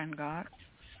ConjureMan got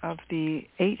of the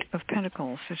Eight of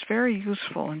Pentacles is very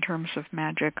useful in terms of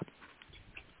magic.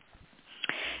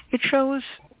 It shows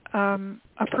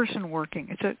a person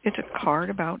working. It's a card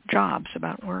about jobs,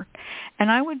 about work.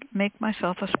 And I would make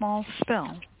myself a small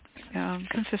spell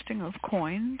consisting of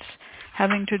coins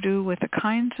having to do with the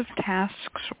kinds of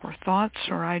tasks or thoughts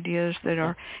or ideas that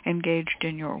are engaged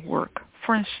in your work.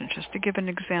 For instance, just to give an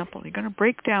example, you're going to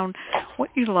break down what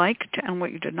you liked and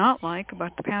what you did not like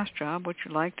about the past job, what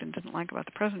you liked and didn't like about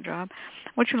the present job,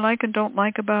 what you like and don't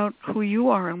like about who you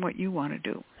are and what you want to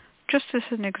do. Just as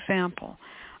an example,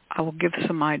 I will give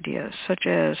some ideas, such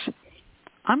as,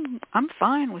 I'm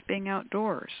fine with being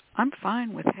outdoors. I'm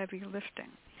fine with heavy lifting.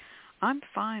 I'm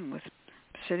fine with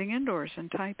sitting indoors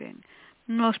and typing.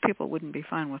 Most people wouldn't be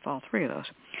fine with all three of those.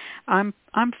 I'm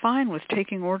fine with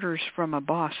taking orders from a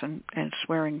boss and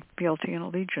swearing fealty and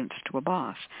allegiance to a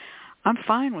boss. I'm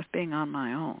fine with being on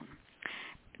my own.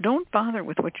 Don't bother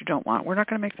with what you don't want. We're not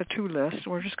going to make the 2 lists.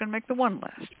 We're just going to make the 1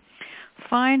 list.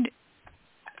 Find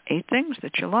 8 things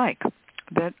that you like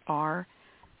that are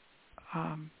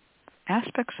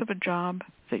aspects of a job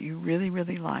that you really,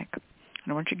 really like.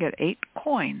 And I want you to get 8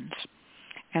 coins,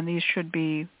 and these should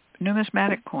be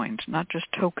numismatic coins, not just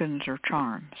tokens or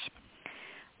charms.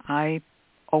 I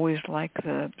always like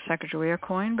the Sacagawea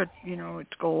coin, but, it's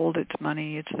gold, it's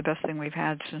money, it's the best thing we've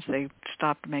had since they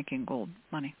stopped making gold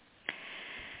money.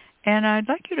 And I'd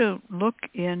like you to look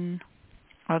in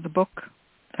the book,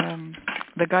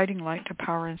 The Guiding Light to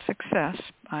Power and Success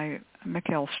by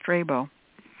Mikhail Strabo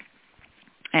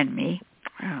and me,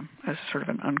 as sort of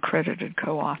an uncredited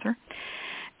co-author.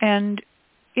 And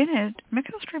in it,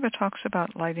 Mikhail Strabo talks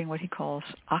about lighting what he calls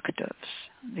octaves.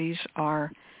 These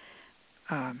are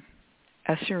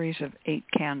a series of 8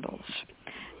 candles.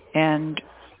 And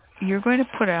you're going to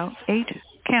put out 8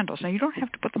 candles. Now, you don't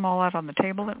have to put them all out on the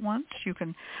table at once.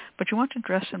 But you want to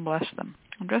dress and bless them.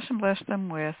 And dress and bless them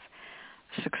with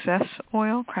success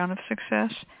oil, crown of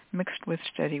success, mixed with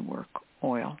steady work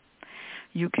oil.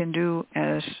 You can do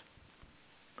as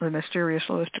the mysterious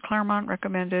Lois de Clermont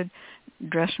recommended,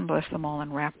 dress and bless them all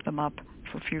and wrap them up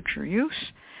for future use.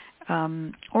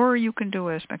 Or you can do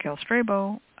as Mikhail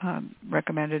Strabo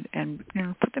recommended and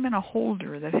put them in a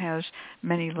holder that has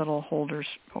many little holders,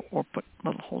 or put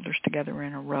little holders together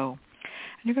in a row.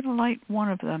 And you're going to light one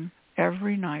of them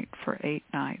every night for 8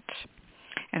 nights.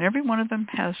 And every one of them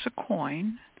has a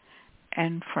coin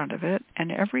in front of it,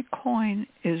 and every coin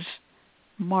is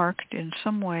marked in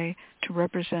some way to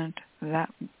represent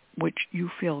that which you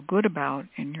feel good about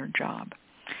in your job.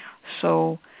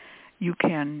 So you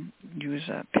can use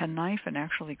a penknife and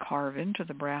actually carve into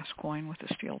the brass coin with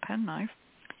a steel penknife.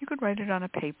 You could write it on a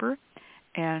paper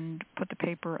and put the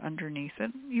paper underneath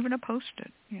it, even a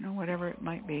Post-it, whatever it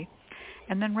might be,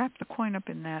 and then wrap the coin up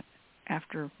in that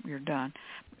after you're done.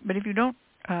 But if you don't,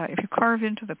 if you carve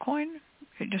into the coin,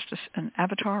 just an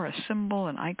avatar, a symbol,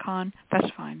 an icon, that's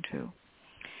fine too.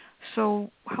 So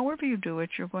however you do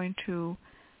it, you're going to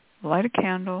light a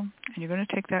candle, and you're going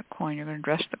to take that coin. You're going to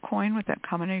dress the coin with that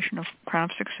combination of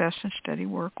crown of success and steady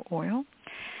work oil,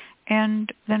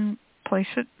 and then place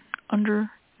it under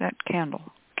that candle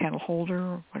holder,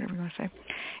 or whatever you want to say.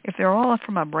 If they're all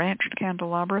from a branched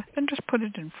candelabra, then just put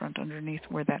it in front underneath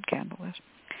where that candle is.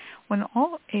 When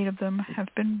all 8 of them have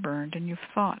been burned and you've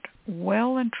thought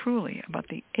well and truly about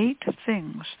the 8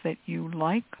 things that you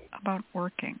like about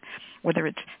working, whether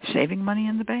it's saving money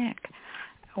in the bank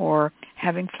or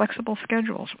having flexible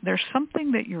schedules, there's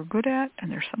something that you're good at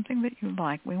and there's something that you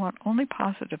like. We want only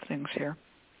positive things here.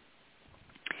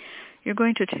 You're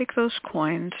going to take those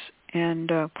coins,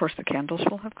 and of course the candles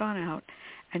will have gone out,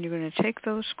 and you're going to take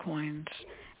those coins,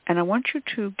 and I want you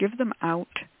to give them out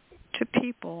to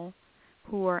people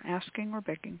who are asking or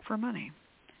begging for money,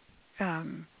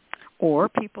 or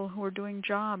people who are doing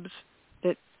jobs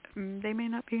that they may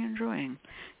not be enjoying.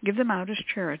 Give them out as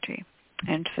charity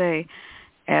and say,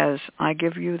 as I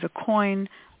give you the coin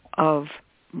of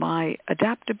my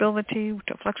adaptability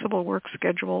to flexible work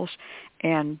schedules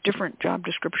and different job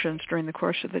descriptions during the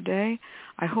course of the day,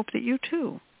 I hope that you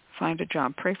too find a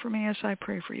job. Pray for me as I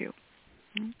pray for you.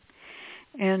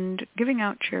 And giving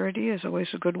out charity is always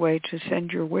a good way to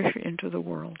send your wish into the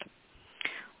world.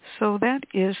 So that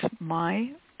is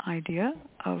my idea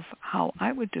of how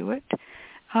I would do it.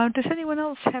 Does anyone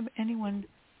else have anything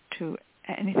to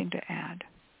add?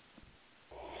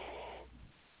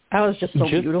 That was just so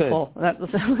beautiful.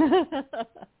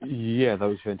 Yeah, that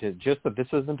was fantastic. Just that this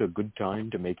isn't a good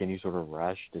time to make any sort of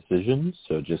rash decisions,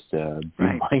 so just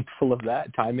be mindful of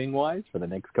that timing-wise for the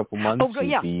next couple months. Oh,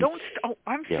 yeah.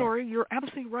 Sorry. You're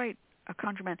absolutely right,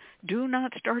 ConjureMan. Do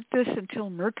not start this until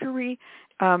Mercury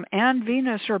and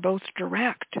Venus are both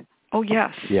direct. Oh,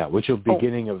 yes. Yeah, which will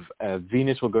beginning of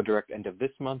Venus will go direct end of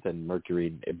this month, and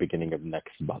Mercury beginning of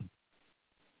next month.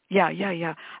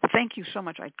 Yeah. Thank you so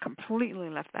much. I completely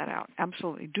left that out.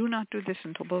 Absolutely. Do not do this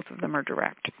until both of them are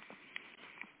direct.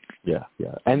 Yeah.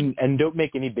 And don't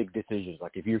make any big decisions.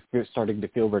 Like if you're starting to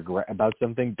feel regret about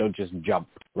something, don't just jump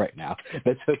right now.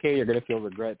 That's okay. You're going to feel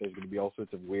regret. There's going to be all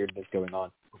sorts of weirdness going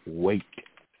on. Wait.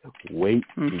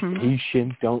 Mm-hmm. Be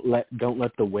patient. Don't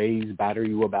let the waves batter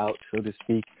you about, so to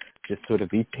speak. Just sort of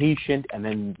be patient and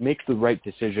then make the right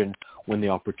decision when the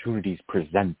opportunities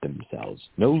present themselves.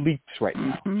 No leaps right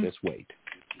now. Just wait.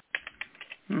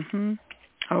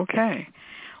 Okay.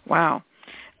 Wow.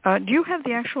 Do you have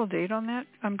the actual date on that?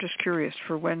 I'm just curious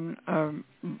for when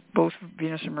both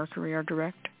Venus and Mercury are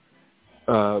direct.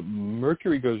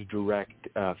 Mercury goes direct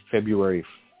February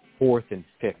 4th and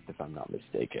 5th, if I'm not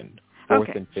mistaken.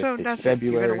 4th and 5th is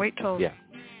February. You're going to wait till... Yeah.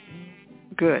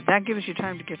 Good. That gives you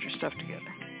time to get your stuff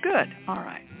together. Good. All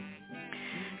right.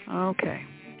 Okay.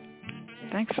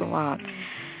 Thanks a lot.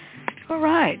 All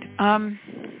right.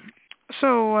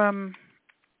 So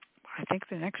I think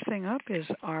the next thing up is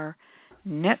our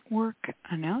network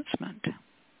announcement.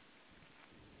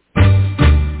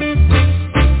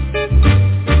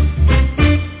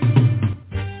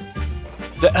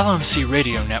 The LMC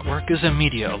Radio Network is a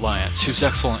media alliance whose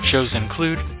excellent shows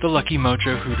include The Lucky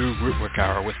Mojo Hoodoo Rootwork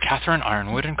Hour with Catherine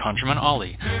Ironwood and Conjurman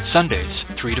Ollie, Sundays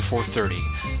 3 to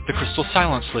 4:30. The Crystal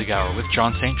Silence League Hour with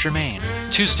John St. Germain,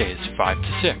 Tuesdays 5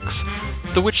 to 6.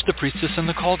 The Witch, the Priestess, and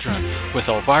the Cauldron with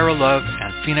Elvira Love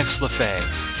and Phoenix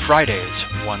LaFay,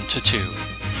 Fridays 1 to 2.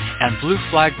 And Blue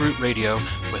Flag Root Radio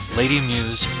with Lady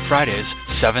Muse, Fridays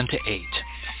 7 to 8.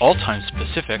 All times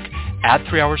Pacific, add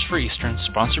 3 hours for Eastern,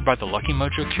 sponsored by the Lucky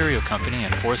Mojo Curio Company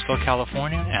in Forestville,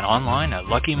 California, and online at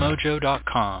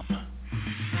luckymojo.com.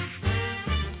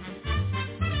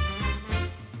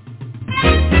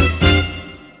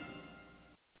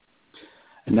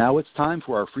 And now it's time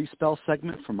for our free spell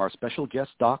segment from our special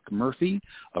guest, Doc Murphy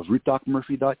of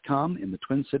rootdocmurphy.com in the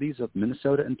Twin Cities of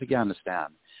Minnesota and Paganistan.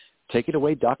 Take it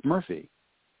away, Doc Murphy.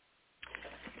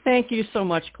 Thank you so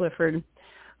much, Clifford.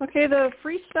 Okay, the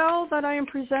free spell that I am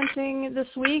presenting this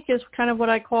week is kind of what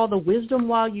I call the Wisdom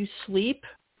While You Sleep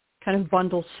kind of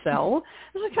bundle spell.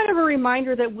 This is kind of a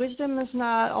reminder that wisdom is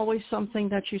not always something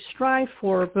that you strive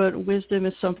for, but wisdom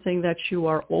is something that you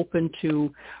are open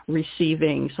to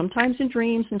receiving, sometimes in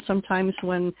dreams and sometimes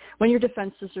when your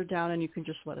defenses are down and you can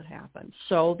just let it happen.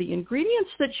 So the ingredients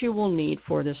that you will need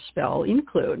for this spell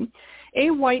include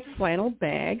a white flannel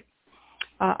bag,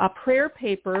 a prayer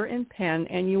paper and pen,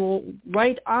 and you will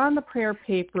write on the prayer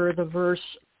paper the verse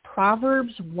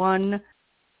Proverbs 1,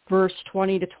 verse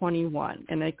 20 to 21.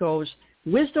 And it goes,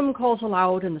 wisdom calls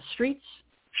aloud in the streets.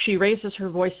 She raises her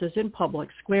voices in public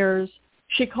squares.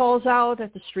 She calls out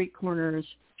at the street corners.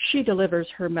 She delivers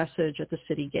her message at the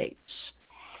city gates.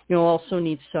 You'll also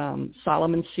need some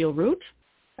Solomon seal root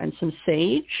and some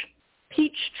sage,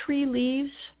 peach tree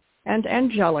leaves, and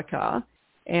angelica.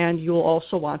 And you'll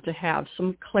also want to have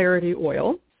some clarity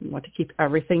oil. You want to keep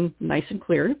everything nice and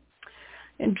clear.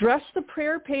 And dress the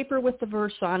prayer paper with the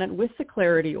verse on it with the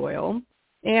clarity oil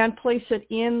and place it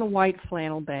in the white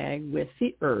flannel bag with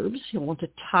the herbs. You'll want to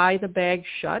tie the bag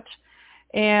shut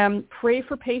and pray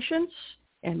for patience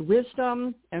and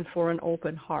wisdom and for an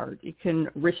open heart. You can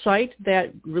recite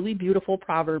that really beautiful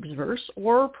Proverbs verse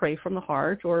or pray from the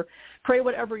heart or pray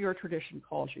whatever your tradition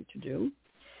calls you to do.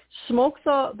 Smoke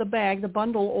the bag, the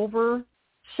bundle, over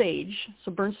sage.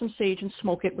 So burn some sage and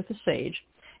smoke it with the sage.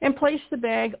 And place the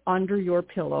bag under your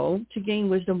pillow to gain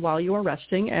wisdom while you are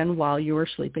resting and while you are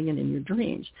sleeping and in your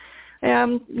dreams.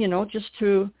 And, just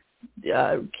to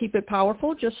keep it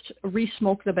powerful, just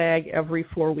re-smoke the bag every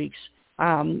 4 weeks,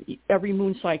 every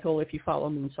moon cycle if you follow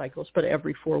moon cycles, but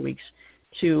every 4 weeks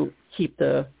to keep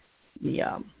the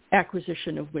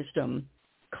acquisition of wisdom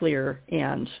clear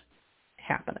and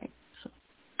happening.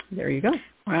 There you go.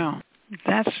 Wow,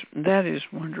 that is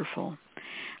wonderful.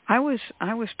 I was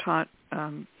taught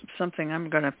something I'm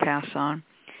going to pass on.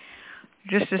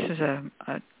 This is a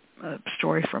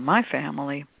story from my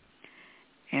family,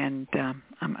 and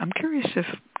I'm curious if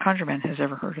Conjurman has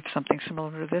ever heard of something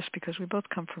similar to this, because we both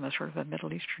come from a sort of a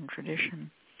Middle Eastern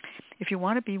tradition. If you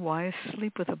want to be wise,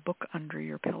 sleep with a book under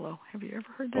your pillow. Have you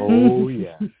ever heard that? Oh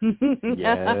yeah,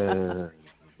 yeah.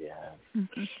 Yeah,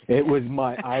 it was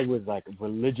I was like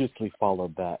religiously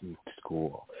followed that in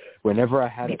school. Whenever I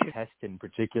had a test in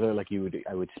particular,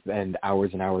 I would spend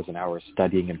hours and hours and hours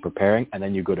studying and preparing, and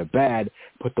then you go to bed,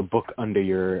 put the book under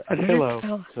your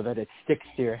pillow so that it sticks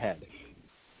to your head.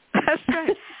 That's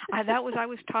right. I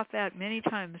was taught that many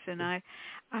times, and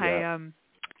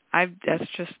that's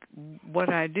just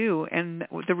what I do. And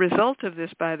the result of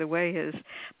this, by the way, is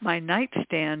my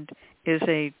nightstand is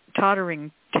a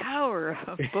tottering tower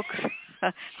of books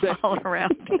all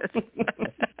around it.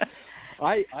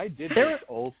 I did this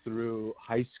all through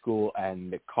high school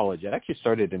and college. It actually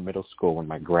started in middle school when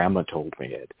my grandma told me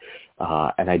it.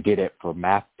 And I did it for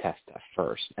math tests at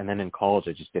first. And then in college,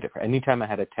 I just did it for anytime I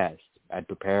had a test. I'd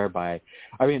prepare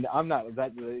I'm not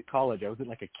that college. I wasn't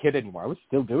like a kid anymore. I was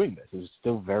still doing this. It was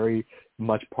still very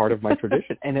much part of my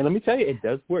tradition. And then let me tell you, it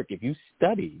does work. If you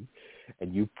study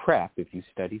and you prep, if you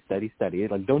study,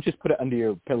 like don't just put it under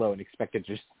your pillow and expect it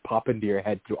to just pop into your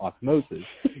head through osmosis.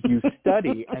 You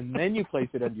study and then you place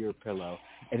it under your pillow,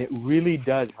 and it really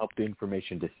does help the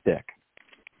information to stick.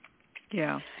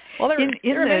 Yeah. Well, there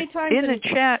are many times in the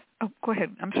chat. Oh, go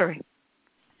ahead. I'm sorry.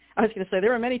 I was going to say,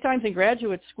 there were many times in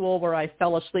graduate school where I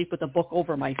fell asleep with a book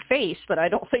over my face, but I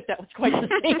don't think that was quite the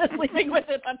same as sleeping with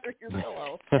it under your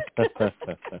pillow.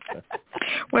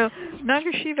 Well,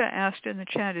 Nagashiva asked in the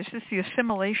chat, is this the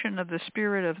assimilation of the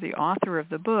spirit of the author of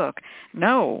the book?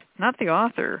 No, not the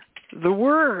author. The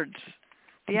words.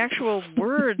 The actual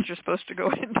words are supposed to go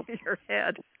into your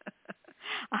head.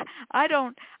 I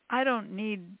don't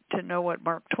need to know what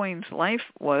Mark Twain's life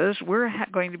was. We're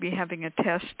going to be having a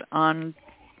test on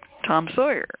Tom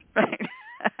Sawyer, right?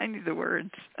 I need the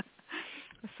words.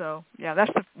 So, yeah,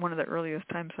 that's one of the earliest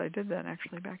times I did that,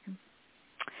 actually, back in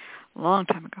a long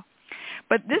time ago.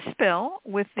 But this spell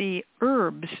with the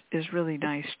herbs is really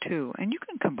nice, too. And you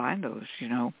can combine those, you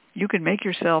know. You can make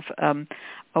yourself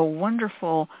a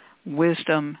wonderful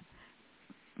wisdom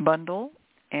bundle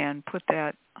and put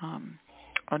that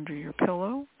under your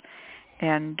pillow.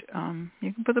 And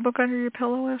you can put the book under your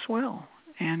pillow as well.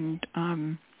 And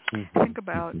think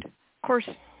about, of course,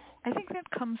 I think that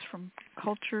comes from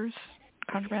cultures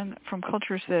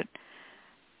that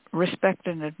respect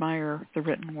and admire the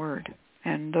written word.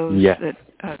 And those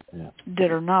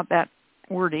that are not that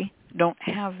wordy don't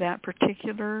have that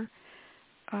particular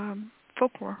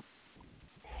folklore.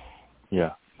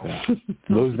 Yeah.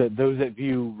 Those that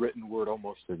view written word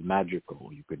almost as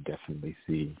magical, you could definitely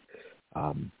see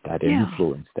that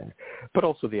influence there. But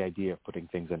also the idea of putting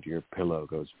things under your pillow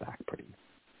goes back pretty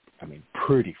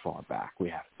far back. We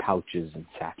have pouches and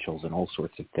satchels and all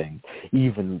sorts of things,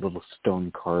 even little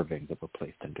stone carvings that were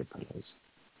placed under pillows.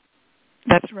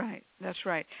 That's right.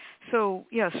 So,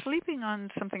 sleeping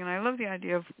on something, and I love the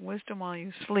idea of wisdom while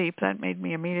you sleep. That made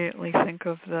me immediately think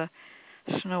of the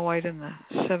Snow White and the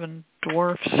Seven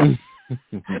Dwarfs.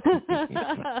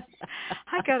 I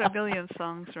got a billion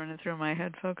songs running through my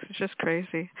head, folks. It's just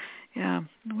crazy. Yeah,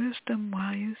 wisdom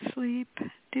while you sleep.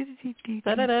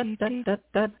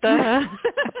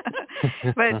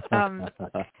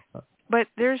 But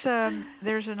there's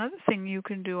another thing you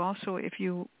can do also if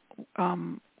you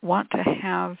want to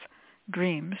have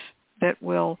dreams that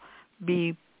will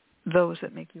be those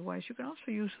that make you wise. You can also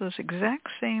use those exact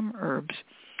same herbs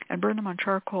and burn them on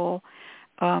charcoal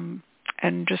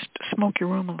and just smoke your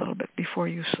room a little bit before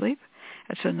you sleep.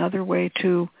 It's another way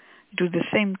to do the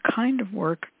same kind of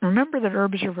work. Remember that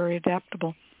herbs are very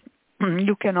adaptable.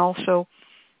 You can also,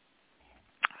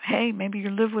 maybe you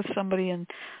live with somebody and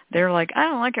they're like, I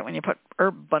don't like it when you put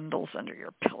herb bundles under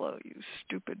your pillow, you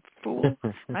stupid fool,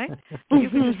 right? You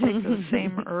can just take those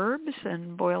same herbs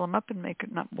and boil them up and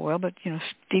not boil, but,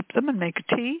 steep them and make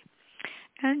a tea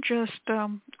and just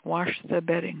wash the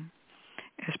bedding,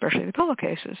 especially the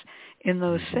pillowcases, in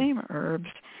those same herbs,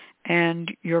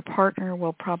 and your partner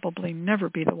will probably never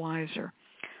be the wiser.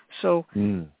 So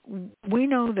we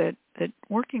know that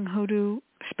working hoodoo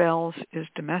spells is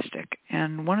domestic,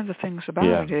 and one of the things about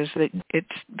it is that it's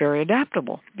very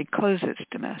adaptable because it's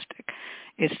domestic.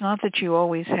 It's not that you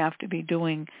always have to be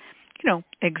doing,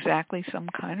 exactly some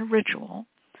kind of ritual,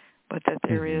 but that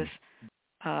there is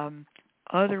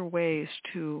other ways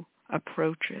to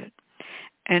approach it.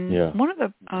 And one of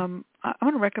the, I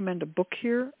want to recommend a book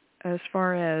here as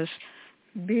far as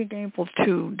being able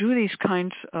to do these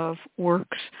kinds of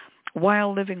works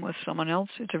while living with someone else.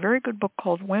 It's a very good book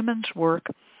called Women's Work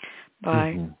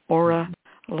by Aura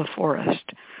LaForest.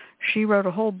 She wrote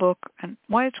a whole book, and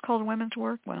why it's called Women's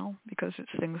Work? Well, because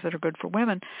it's things that are good for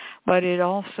women, but it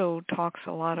also talks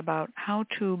a lot about how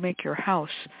to make your house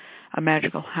a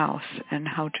magical house and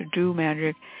how to do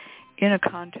magic in a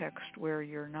context where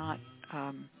you're not,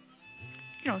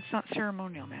 it's not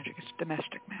ceremonial magic, it's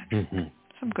domestic magic.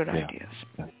 Some good ideas.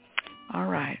 All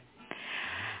right.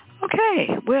 Okay,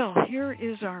 well, here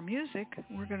is our music.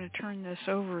 We're going to turn this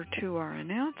over to our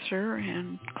announcer,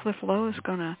 and Cliff Lowe is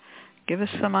going to give us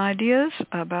some ideas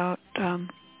about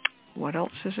what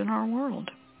else is in our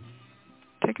world.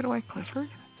 Take it away, Clifford.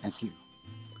 Thank you.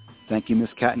 Thank you, Miss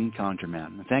Catton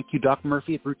Conjurman. And thank you, Doc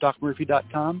Murphy at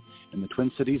rootdocmurphy.com in the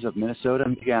Twin Cities of Minnesota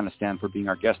and Afghanistan for being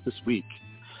our guest this week.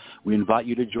 We invite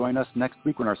you to join us next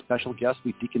week when our special guest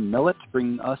will be Deacon Millett,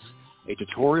 bringing us a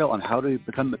tutorial on how to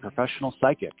become a professional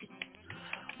psychic.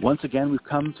 Once again, we've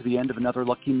come to the end of another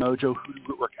Lucky Mojo Hoodoo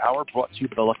Rootwork Hour brought to you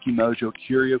by the Lucky Mojo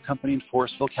Curio Company in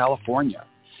Forestville, California.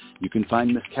 You can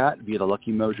find Miss Cat via the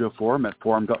Lucky Mojo forum at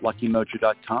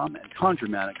forum.luckymojo.com and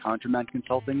Conjurman at Conjurman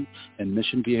Consulting in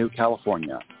Mission Viejo,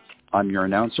 California. I'm your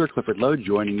announcer, Clifford Lowe,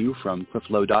 joining you from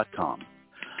clifflowe.com.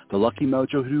 The Lucky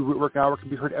Mojo Hoodoo Rootwork Hour can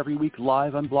be heard every week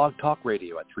live on Blog Talk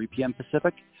Radio at 3 p.m.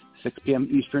 Pacific, 6 p.m.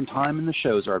 Eastern Time, and the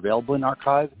shows are available in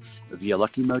archive via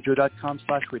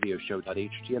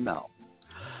luckymojo.com/radioshow.html.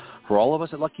 For all of us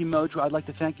at Lucky Mojo, I'd like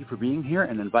to thank you for being here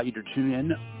and invite you to tune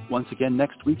in once again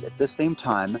next week at this same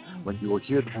time when you will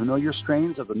hear the familiar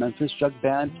strains of the Memphis Jug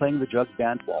Band playing the Jug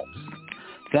Band Waltz.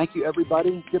 Thank you,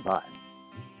 everybody. Goodbye.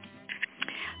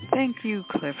 Thank you,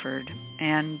 Clifford.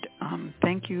 And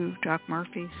thank you, Doc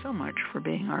Murphy, so much for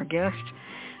being our guest.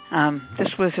 This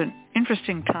was an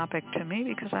interesting topic to me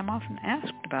because I'm often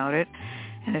asked about it,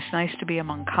 and it's nice to be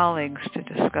among colleagues to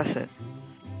discuss it.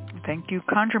 Thank you,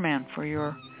 Conjurman, for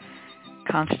your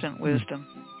constant wisdom.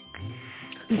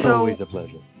 Always a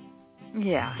pleasure.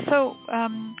 Yeah. So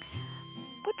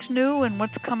what's new and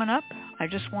what's coming up, I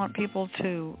just want people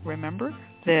to remember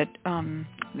that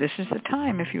this is the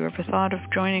time. If you ever thought of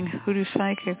joining Hoodoo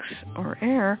Psychics or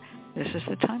AIR, this is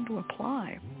the time to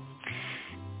apply.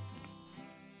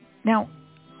 Now,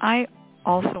 I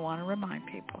also want to remind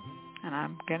people, and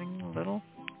I'm getting a little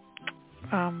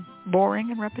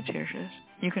boring and repetitious,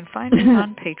 you can find me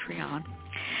on Patreon.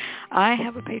 I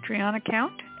have a Patreon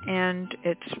account, and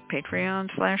it's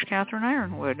Patreon/Catherine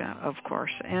Ironwood, of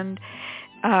course. And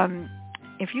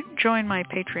if you join my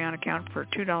Patreon account for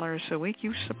 $2 a week,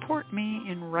 you support me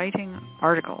in writing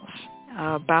articles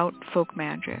about folk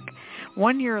magic.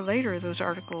 1 year later, those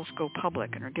articles go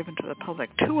public and are given to the public.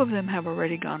 2 of them have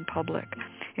already gone public.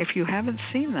 If you haven't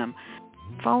seen them,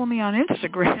 follow me on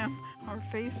Instagram or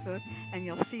Facebook, and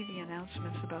you'll see the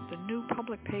announcements about the new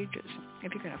public pages.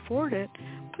 If you can afford it,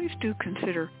 please do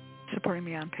consider supporting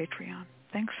me on Patreon.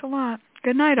 Thanks a lot.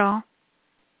 Good night, all.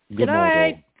 Good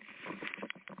night, all.